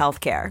goes for your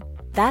healthcare.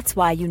 That's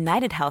why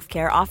United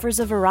Healthcare offers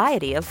a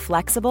variety of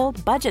flexible,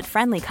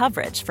 budget-friendly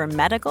coverage for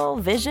medical,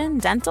 vision,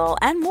 dental,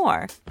 and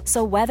more.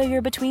 So whether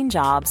you're between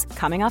jobs,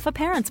 coming off a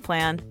parent's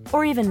plan,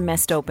 or even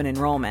missed open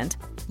enrollment,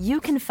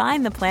 you can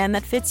find the plan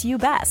that fits you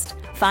best.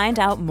 Find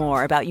out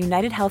more about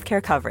United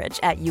Healthcare coverage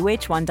at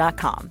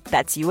uh1.com.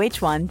 That's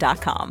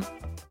uh1.com.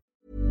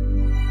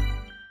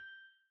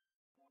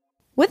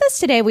 With us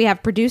today, we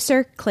have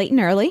producer Clayton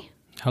Early.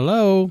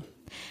 Hello.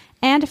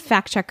 And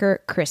fact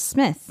checker Chris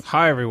Smith.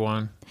 Hi,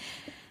 everyone.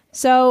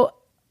 So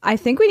I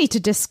think we need to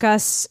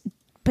discuss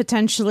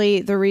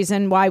potentially the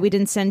reason why we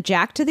didn't send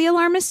Jack to the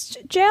alarmist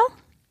jail.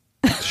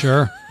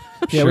 Sure.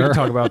 Yeah, we can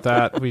talk about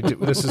that.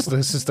 This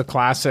is the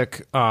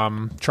classic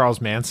Charles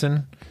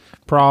Manson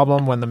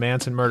problem. When the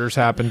Manson murders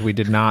happened, we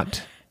did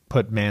not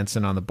put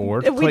Manson on the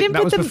board.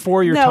 That was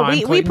before your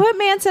time. We put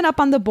Manson up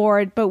on the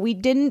board, but we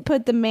didn't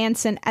put the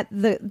Manson at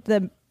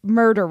the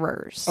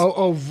murderers.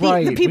 Oh,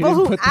 right. The people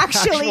who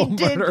actually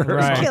did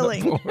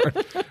killing.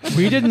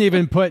 We didn't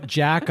even put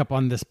Jack up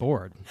on this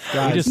board.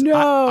 Guys,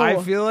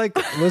 I feel like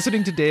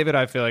listening to David,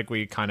 I feel like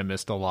we kind of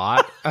missed a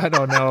lot. I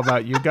don't know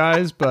about you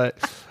guys, but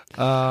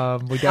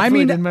we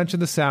definitely didn't mention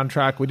the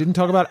soundtrack. We didn't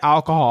talk about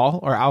alcohol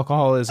or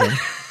alcoholism.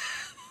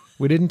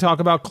 We didn't talk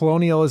about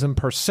colonialism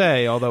per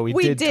se, although we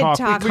did talk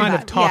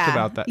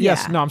about that. Yeah.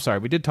 Yes, no, I'm sorry.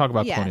 We did talk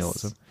about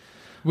colonialism.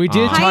 We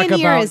did talk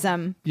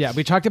pioneerism.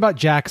 We talked about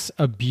Jack's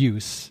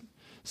abuse.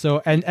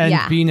 So and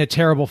being a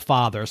terrible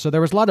father. So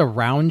there was a lot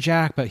around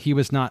Jack, but he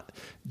was not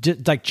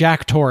like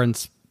Jack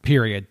Torrance.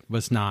 Period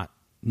was not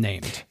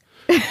named.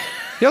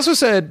 He also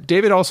said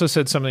David also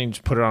said something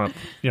to put it on,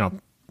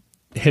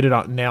 hit it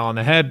on nail on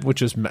the head,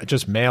 which is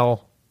just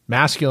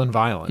masculine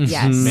violence,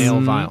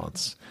 male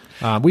violence.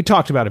 We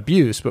talked about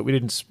abuse, but we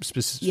didn't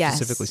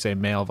specifically say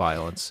male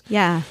violence.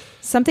 Yeah,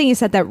 something he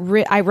said that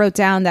I wrote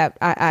down that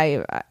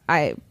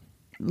I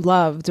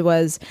loved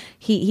was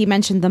he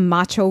mentioned the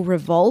macho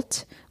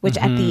revolt, which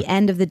at the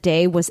end of the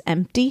day was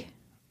empty.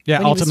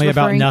 Yeah, ultimately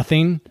about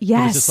nothing.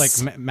 Yes. It was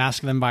just like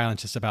masculine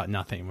violence is about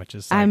nothing, which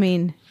is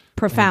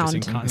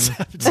profound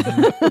concept.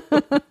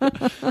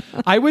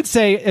 I would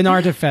say in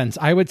our defense,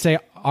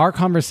 our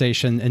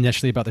conversation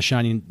initially about The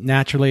Shining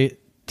naturally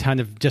kind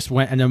of just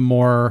went in a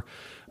more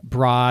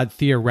broad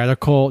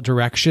theoretical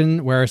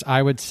direction, whereas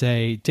I would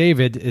say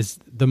David is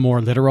the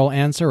more literal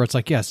answer, where it's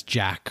like, yes,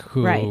 Jack,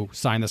 who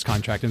signed this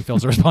contract and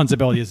feels the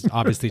responsibility, is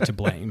obviously to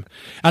blame.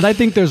 And I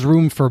think there's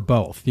room for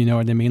both, you know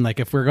what I mean?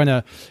 Like if we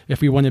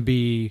want to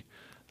be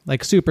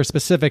like super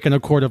specific in a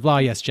court of law,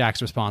 yes,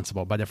 Jack's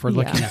responsible. But if we're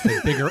looking at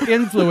the bigger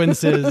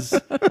influences,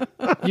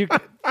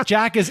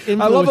 Jack is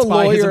influenced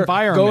by his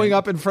environment. Going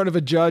up in front of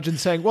a judge and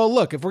saying, well,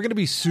 look, if we're going to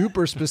be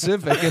super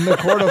specific in the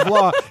court of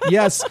law,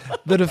 yes,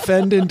 the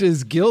defendant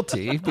is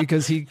guilty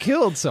because he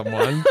killed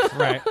someone.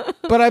 Right.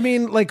 But I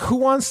mean, like, who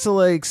wants to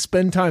like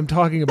spend time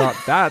talking about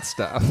that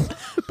stuff?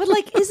 But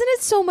like, isn't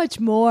it so much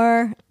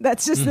more?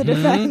 That's just the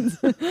defense.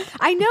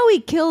 I know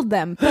he killed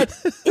them, but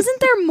isn't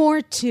there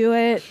more to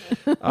it?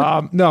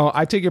 No,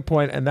 I take your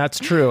point, and that's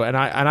true. And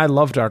I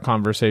loved our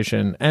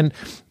conversation. And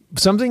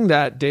something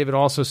that David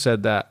also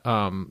said that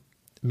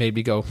made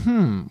me go,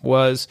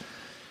 was,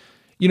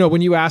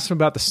 when you asked him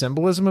about the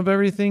symbolism of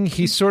everything,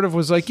 he sort of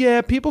was like,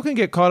 yeah, people can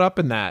get caught up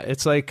in that.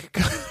 It's like,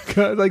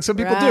 like some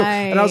people do.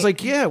 And I was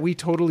like, yeah, we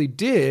totally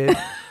did.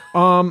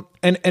 And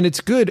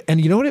it's good.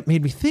 And you know what it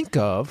made me think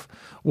of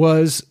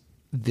was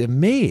the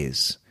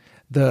maze,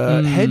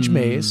 the hedge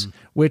maze,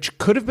 which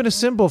could have been a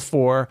symbol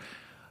for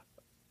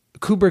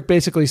Kubrick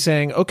basically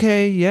saying,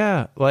 okay,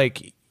 yeah,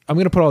 like I'm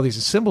going to put all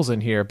these symbols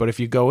in here, but if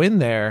you go in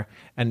there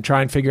and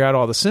try and figure out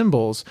all the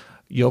symbols,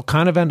 you'll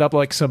kind of end up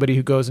like somebody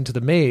who goes into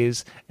the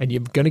maze and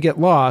you're going to get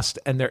lost,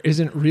 and there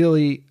isn't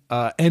really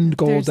end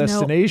goal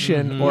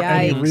destination or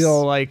any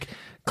real like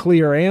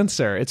clear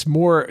answer. It's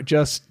more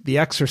just the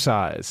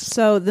exercise.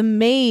 So the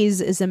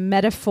maze is a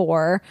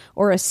metaphor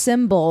or a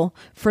symbol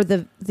for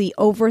the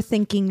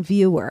overthinking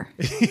viewer,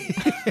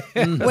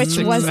 which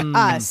was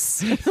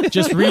us.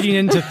 Just reading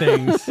into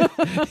things.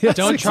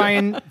 Don't try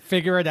and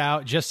figure it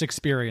out. Just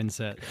experience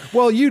it.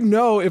 Well,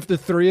 if the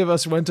three of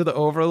us went to the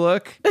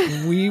Overlook,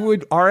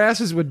 our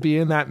asses would be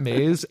in that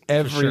maze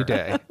every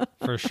day.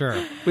 For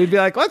sure. We'd be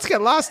like, let's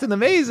get lost in the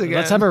maze again.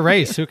 Let's have a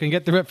race. Who can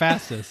get through it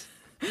fastest?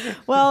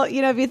 Well,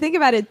 if you think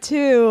about it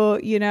too,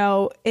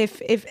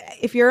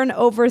 if you're an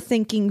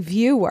overthinking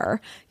viewer,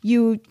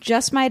 you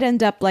just might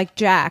end up like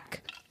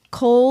Jack,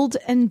 cold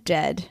and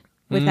dead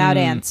without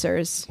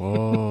answers.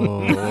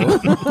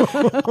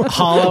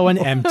 Hollow and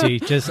empty,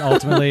 just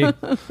ultimately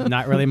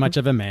not really much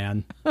of a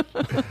man.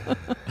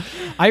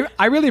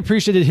 I really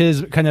appreciated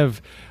his kind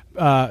of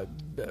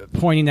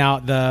pointing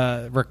out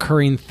the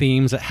recurring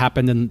themes that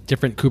happened in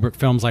different Kubrick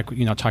films, like,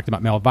 talked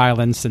about male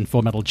violence and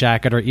Full Metal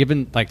Jacket, or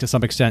even like to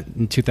some extent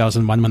in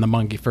 2001 when the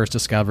monkey first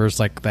discovers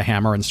like the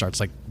hammer and starts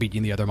like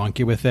beating the other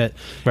monkey with it.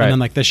 Right. And then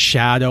like the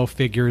shadow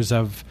figures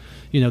of,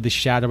 the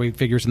shadowy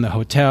figures in the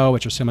hotel,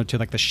 which are similar to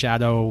like the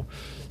shadow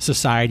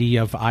society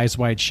of Eyes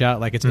Wide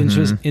Shut. Like it's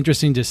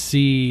interesting to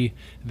see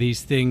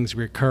these things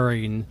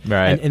recurring.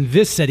 Right. And in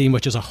this setting,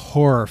 which is a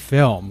horror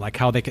film, like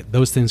how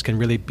those things can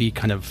really be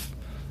kind of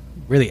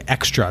really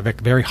extra,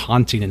 very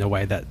haunting in a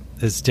way that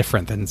is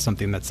different than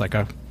something that's like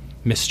a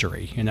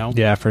mystery,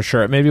 Yeah, for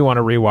sure. It made me want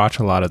to rewatch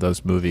a lot of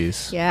those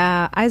movies.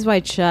 Yeah, Eyes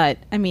Wide Shut.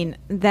 I mean,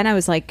 then I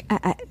was like,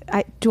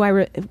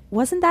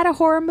 wasn't that a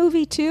horror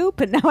movie too?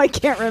 But now I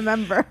can't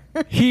remember.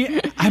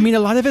 A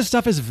lot of his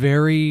stuff is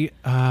very,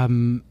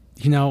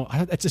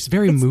 it's just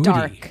very moody.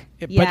 Dark.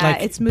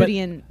 It's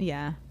moody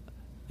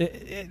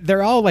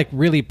they're all like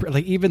really,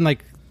 like even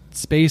like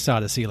Space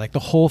Odyssey, like the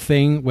whole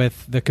thing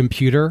with the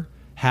computer,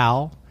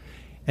 Hal,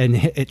 and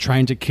it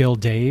trying to kill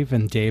Dave,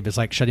 and Dave is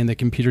like shutting the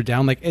computer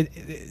down. Like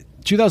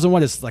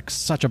 2001 is like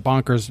such a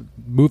bonkers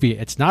movie.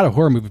 It's not a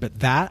horror movie, but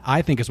that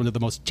I think is one of the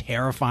most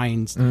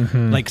terrifying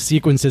like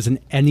sequences in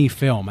any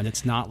film, and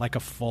it's not like a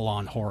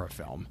full-on horror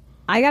film.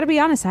 I got to be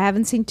honest, I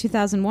haven't seen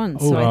 2001,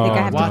 so I think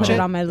I have to put it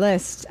on my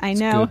list. I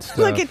know.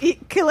 Look at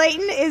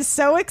Clayton is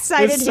so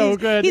excited. It's so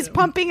good. He's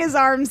pumping his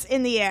arms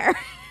in the air.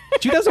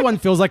 2001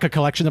 feels like a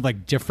collection of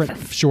like different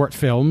short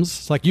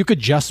films. Like you could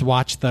just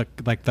watch the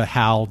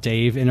Hal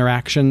Dave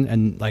interaction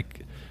and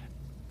like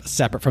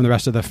separate from the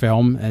rest of the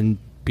film and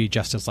be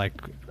just as like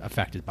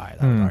affected by it,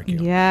 I would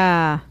argue.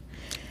 Yeah.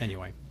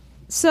 Anyway.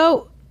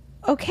 So,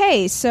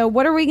 okay, so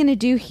what are we going to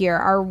do here?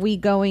 Are we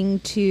going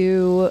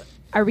to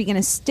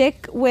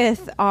stick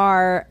with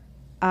our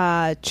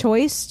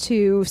choice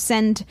to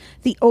send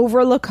the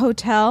Overlook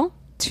Hotel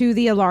to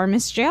the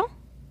alarmist jail?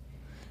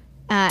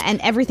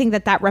 And everything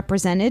that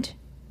represented,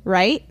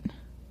 right?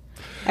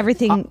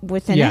 Everything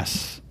within it?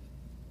 Yes.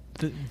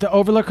 The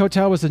Overlook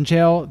Hotel was in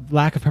jail.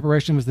 Lack of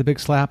preparation was the big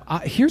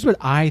slap. Here's what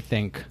I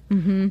think.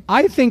 Mm-hmm.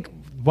 I think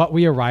what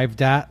we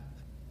arrived at,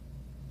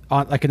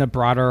 on like in a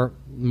broader,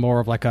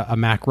 more of like a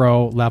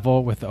macro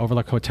level with the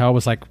Overlook Hotel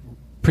was like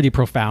pretty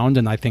profound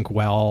and I think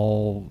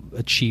well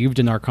achieved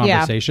in our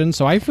conversation. Yeah.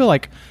 So I feel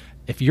like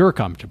if you're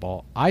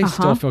comfortable, I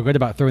still feel good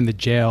about throwing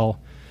the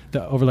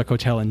Overlook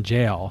Hotel in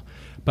jail.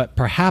 But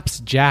perhaps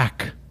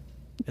Jack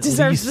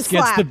deserves the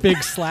slap. Gets the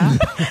big slap.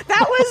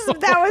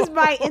 that was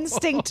my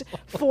instinct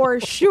for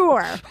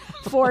sure.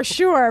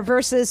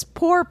 Versus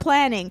poor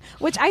planning,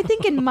 which I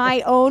think in my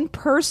own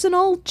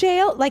personal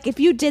jail, like if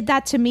you did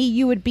that to me,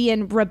 you would be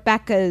in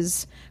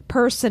Rebecca's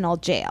personal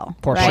jail.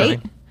 Poor right?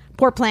 planning.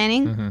 Poor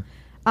planning. Mm-hmm.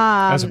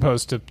 As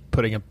opposed to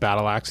putting a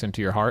battle axe into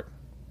your heart.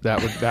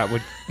 That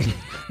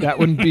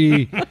wouldn't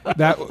be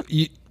that.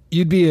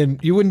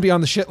 You wouldn't be on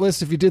the shit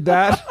list if you did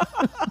that.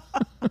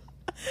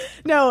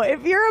 No,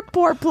 if you're a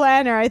poor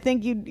planner, I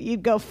think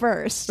you'd go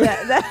first.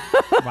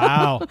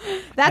 Wow,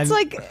 that's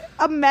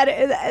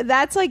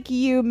that's like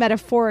you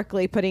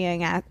metaphorically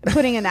putting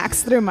an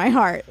axe through my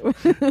heart.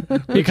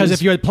 Because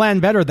if you had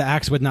planned better, the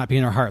axe would not be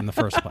in her heart in the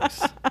first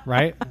place,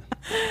 right?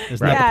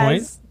 Isn't that the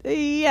point?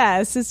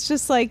 Yes, it's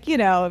just like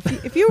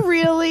if you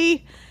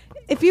really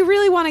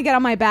want to get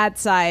on my bad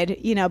side,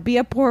 be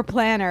a poor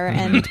planner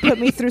and put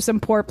me through some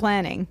poor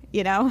planning.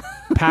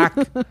 Pack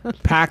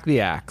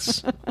the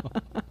axe.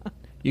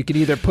 You could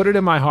either put it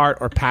in my heart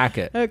or pack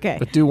it. Okay.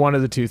 But do one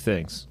of the two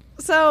things.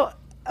 So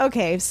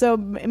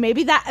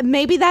maybe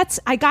that's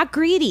I got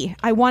greedy.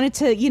 I wanted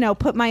to,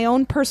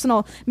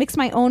 mix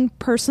my own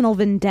personal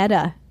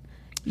vendetta.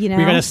 You're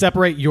going to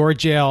separate your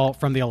jail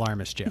from the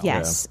alarmist jail.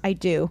 Yes, yeah. I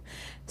do.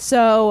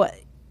 So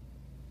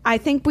I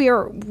think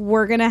we're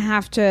going to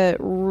have to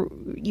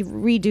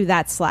redo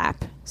that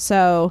slap.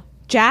 So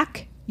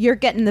Jack, you're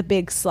getting the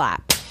big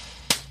slap.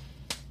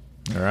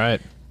 All right.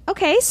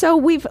 Okay, so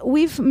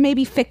we've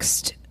maybe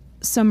fixed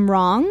some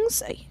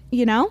wrongs,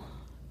 and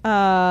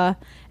I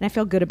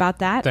feel good about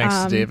that.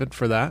 Thanks to David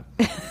for that,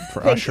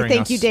 for ushering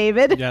thank us. Thank you,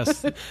 David.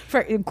 Yes,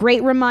 for a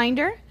great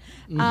reminder.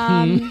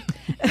 Now,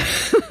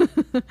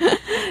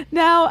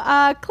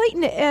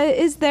 Clayton,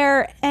 is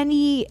there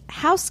any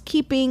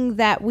housekeeping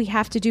that we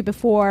have to do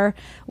before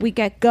we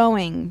get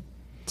going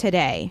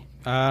today?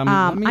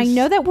 I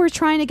know that we're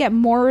trying to get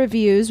more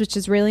reviews, which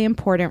is really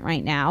important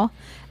right now.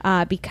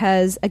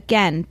 Because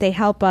again, they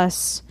help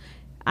us,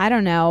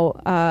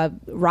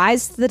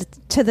 rise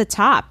to the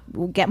top.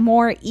 We'll get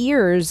more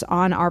ears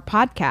on our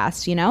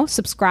podcast,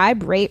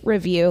 subscribe, rate,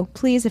 review,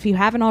 please, if you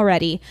haven't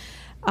already.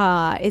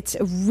 It's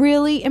a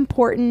really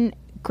important,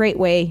 great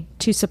way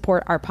to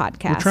support our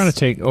podcast. We're trying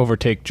to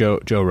overtake Joe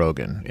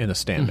Rogan in the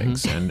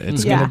standings, and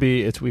it's going to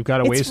be, we've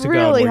got a ways to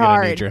go. We're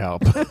going to need your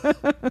help.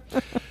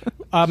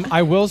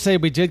 I will say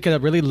we did get a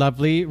really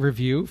lovely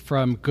review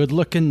from Good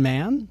Looking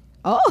Man.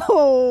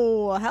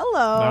 Oh,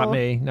 hello. Not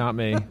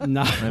me. I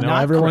know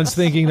not everyone's Chris.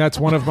 thinking that's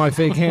one of my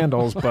fake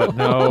handles, but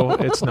no,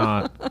 it's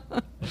not.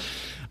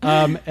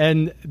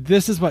 And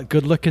this is what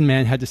Good Looking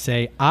Man had to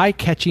say.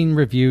 Eye-catching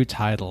review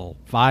title,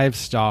 5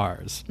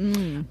 stars.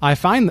 I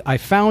found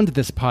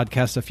this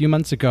podcast a few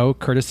months ago,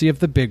 courtesy of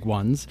the big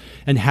ones,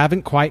 and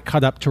haven't quite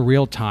caught up to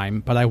real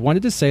time, but I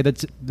wanted to say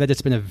that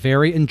it's been a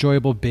very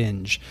enjoyable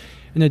binge.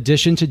 In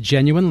addition to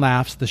genuine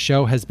laughs, the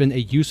show has been a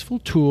useful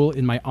tool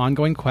in my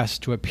ongoing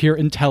quest to appear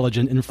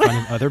intelligent in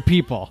front of other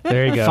people.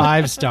 There you go.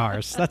 5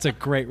 stars. That's a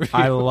great review.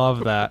 I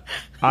love that.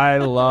 I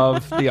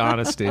love the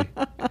honesty.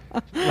 Right?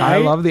 I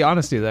love the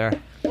honesty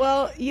there.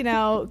 Well,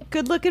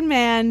 Good Looking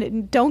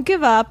Man, don't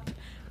give up.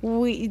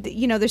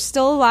 There's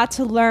still a lot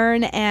to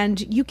learn,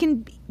 and you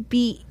can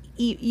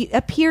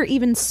appear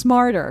even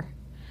smarter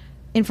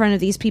in front of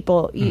these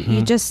people.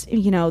 You just,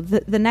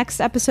 the next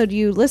episode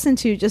you listen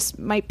to just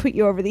might put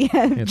you over the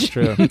edge. It's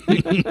true.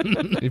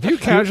 If you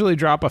casually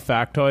drop a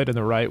factoid in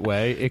the right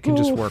way, it can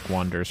just work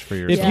wonders for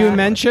your If you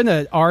mention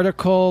an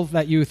article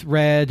that you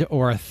read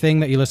or a thing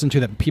that you listen to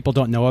that people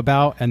don't know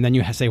about, and then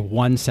you say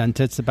one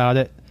sentence about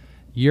it,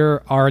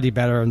 you're already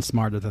better and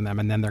smarter than them,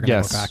 and then they're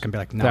going to go back and be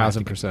like, no,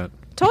 1,000%.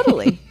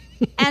 Totally.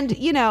 And,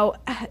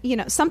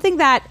 something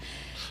that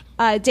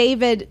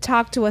David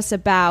talked to us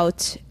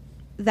about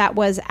that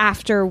was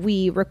after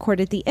we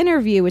recorded the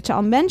interview, which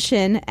I'll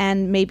mention,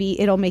 and maybe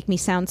it'll make me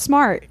sound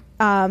smart,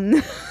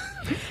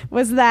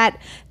 was that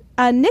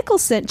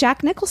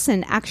Jack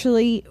Nicholson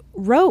actually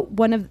wrote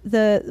one of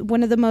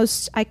the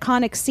most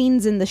iconic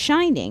scenes in The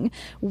Shining,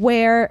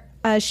 where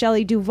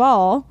Shelley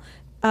Duvall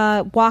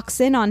walks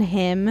in on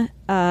him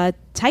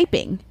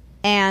typing.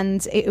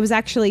 And it was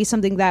actually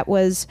something that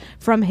was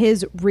from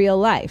his real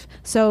life.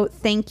 So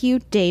thank you,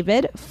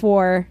 David,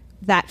 for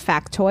that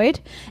factoid.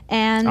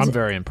 And I'm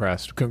very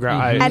impressed. Because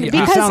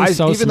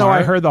though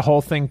I heard the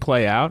whole thing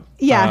play out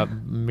Yeah.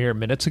 mere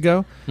minutes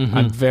ago,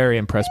 I'm very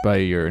impressed by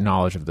your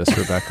knowledge of this,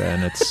 Rebecca,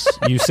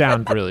 and you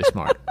sound really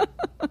smart.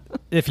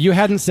 If you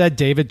hadn't said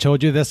David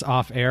told you this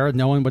off air,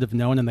 no one would have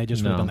known, and they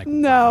just would have been like,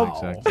 no.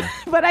 wow. Exactly.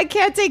 But I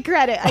can't take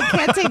credit. I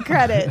can't take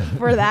credit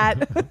for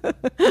that.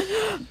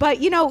 But,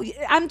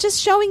 I'm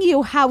just showing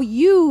you how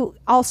you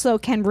also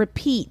can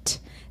repeat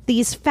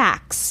these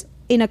facts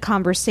in a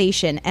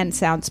conversation and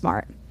sound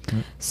smart.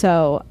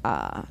 So,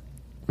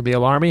 the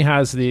Alarmy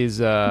has these.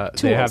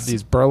 They have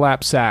these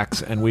burlap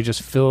sacks, and we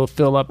just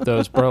fill up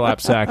those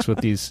burlap sacks with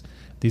these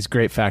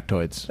great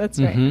factoids. That's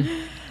right.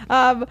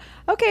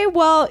 Okay,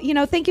 well,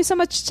 thank you so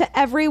much to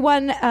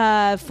everyone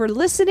for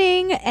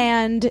listening,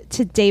 and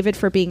to David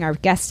for being our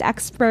guest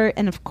expert,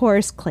 and of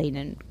course,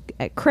 Clayton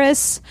and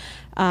Chris.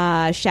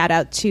 Shout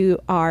out to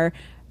our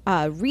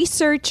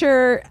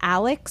researcher,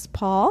 Alex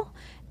Paul.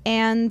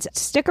 And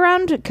stick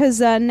around, because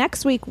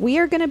next week we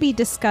are going to be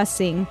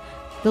discussing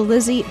the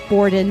Lizzie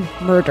Borden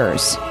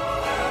murders.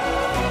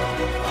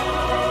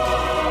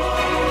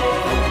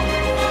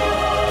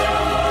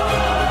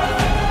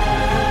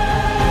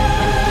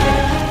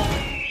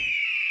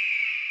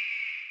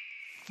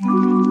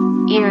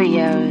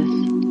 Erios.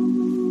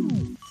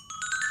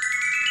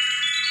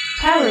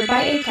 Powered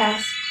by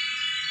Acast.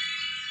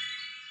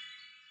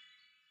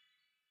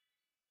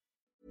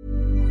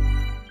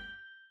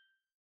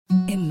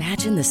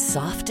 Imagine the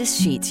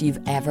softest sheets you've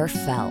ever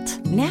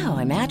felt. Now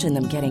imagine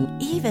them getting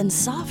even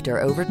softer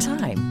over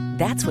time.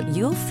 That's what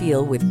you'll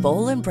feel with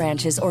Boll &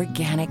 Branch's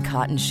organic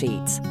cotton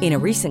sheets. In a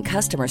recent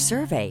customer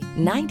survey,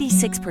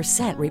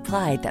 96%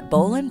 replied that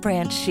Boll &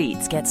 Branch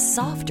sheets get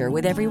softer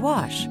with every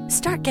wash.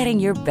 Start getting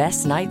your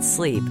best night's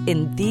sleep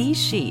in these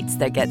sheets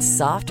that get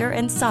softer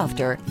and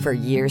softer for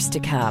years to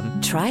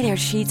come. Try their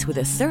sheets with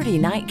a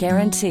 30-night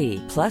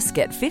guarantee. Plus,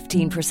 get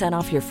 15%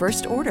 off your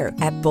first order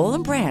at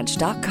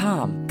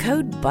bollandbranch.com.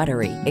 Code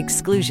BUTTERY.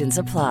 Exclusions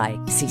apply.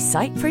 See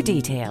site for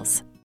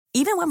details.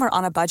 Even when we're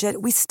on a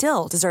budget, we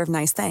still deserve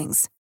nice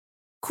things.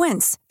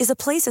 Quince is a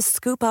place to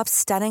scoop up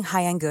stunning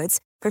high-end goods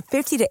for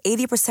 50 to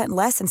 80%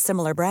 less than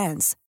similar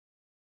brands.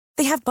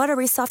 They have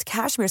buttery soft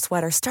cashmere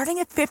sweaters starting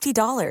at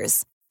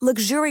 $50,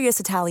 luxurious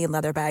Italian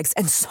leather bags,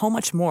 and so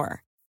much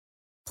more.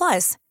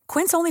 Plus,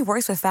 Quince only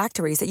works with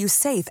factories that use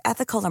safe,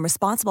 ethical, and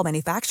responsible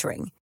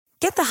manufacturing.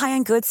 Get the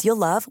high-end goods you'll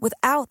love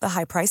without the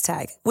high price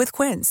tag with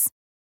Quince.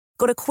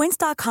 Go to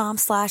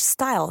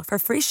quince.com/style for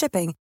free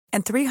shipping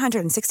and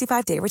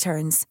 365-day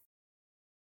returns.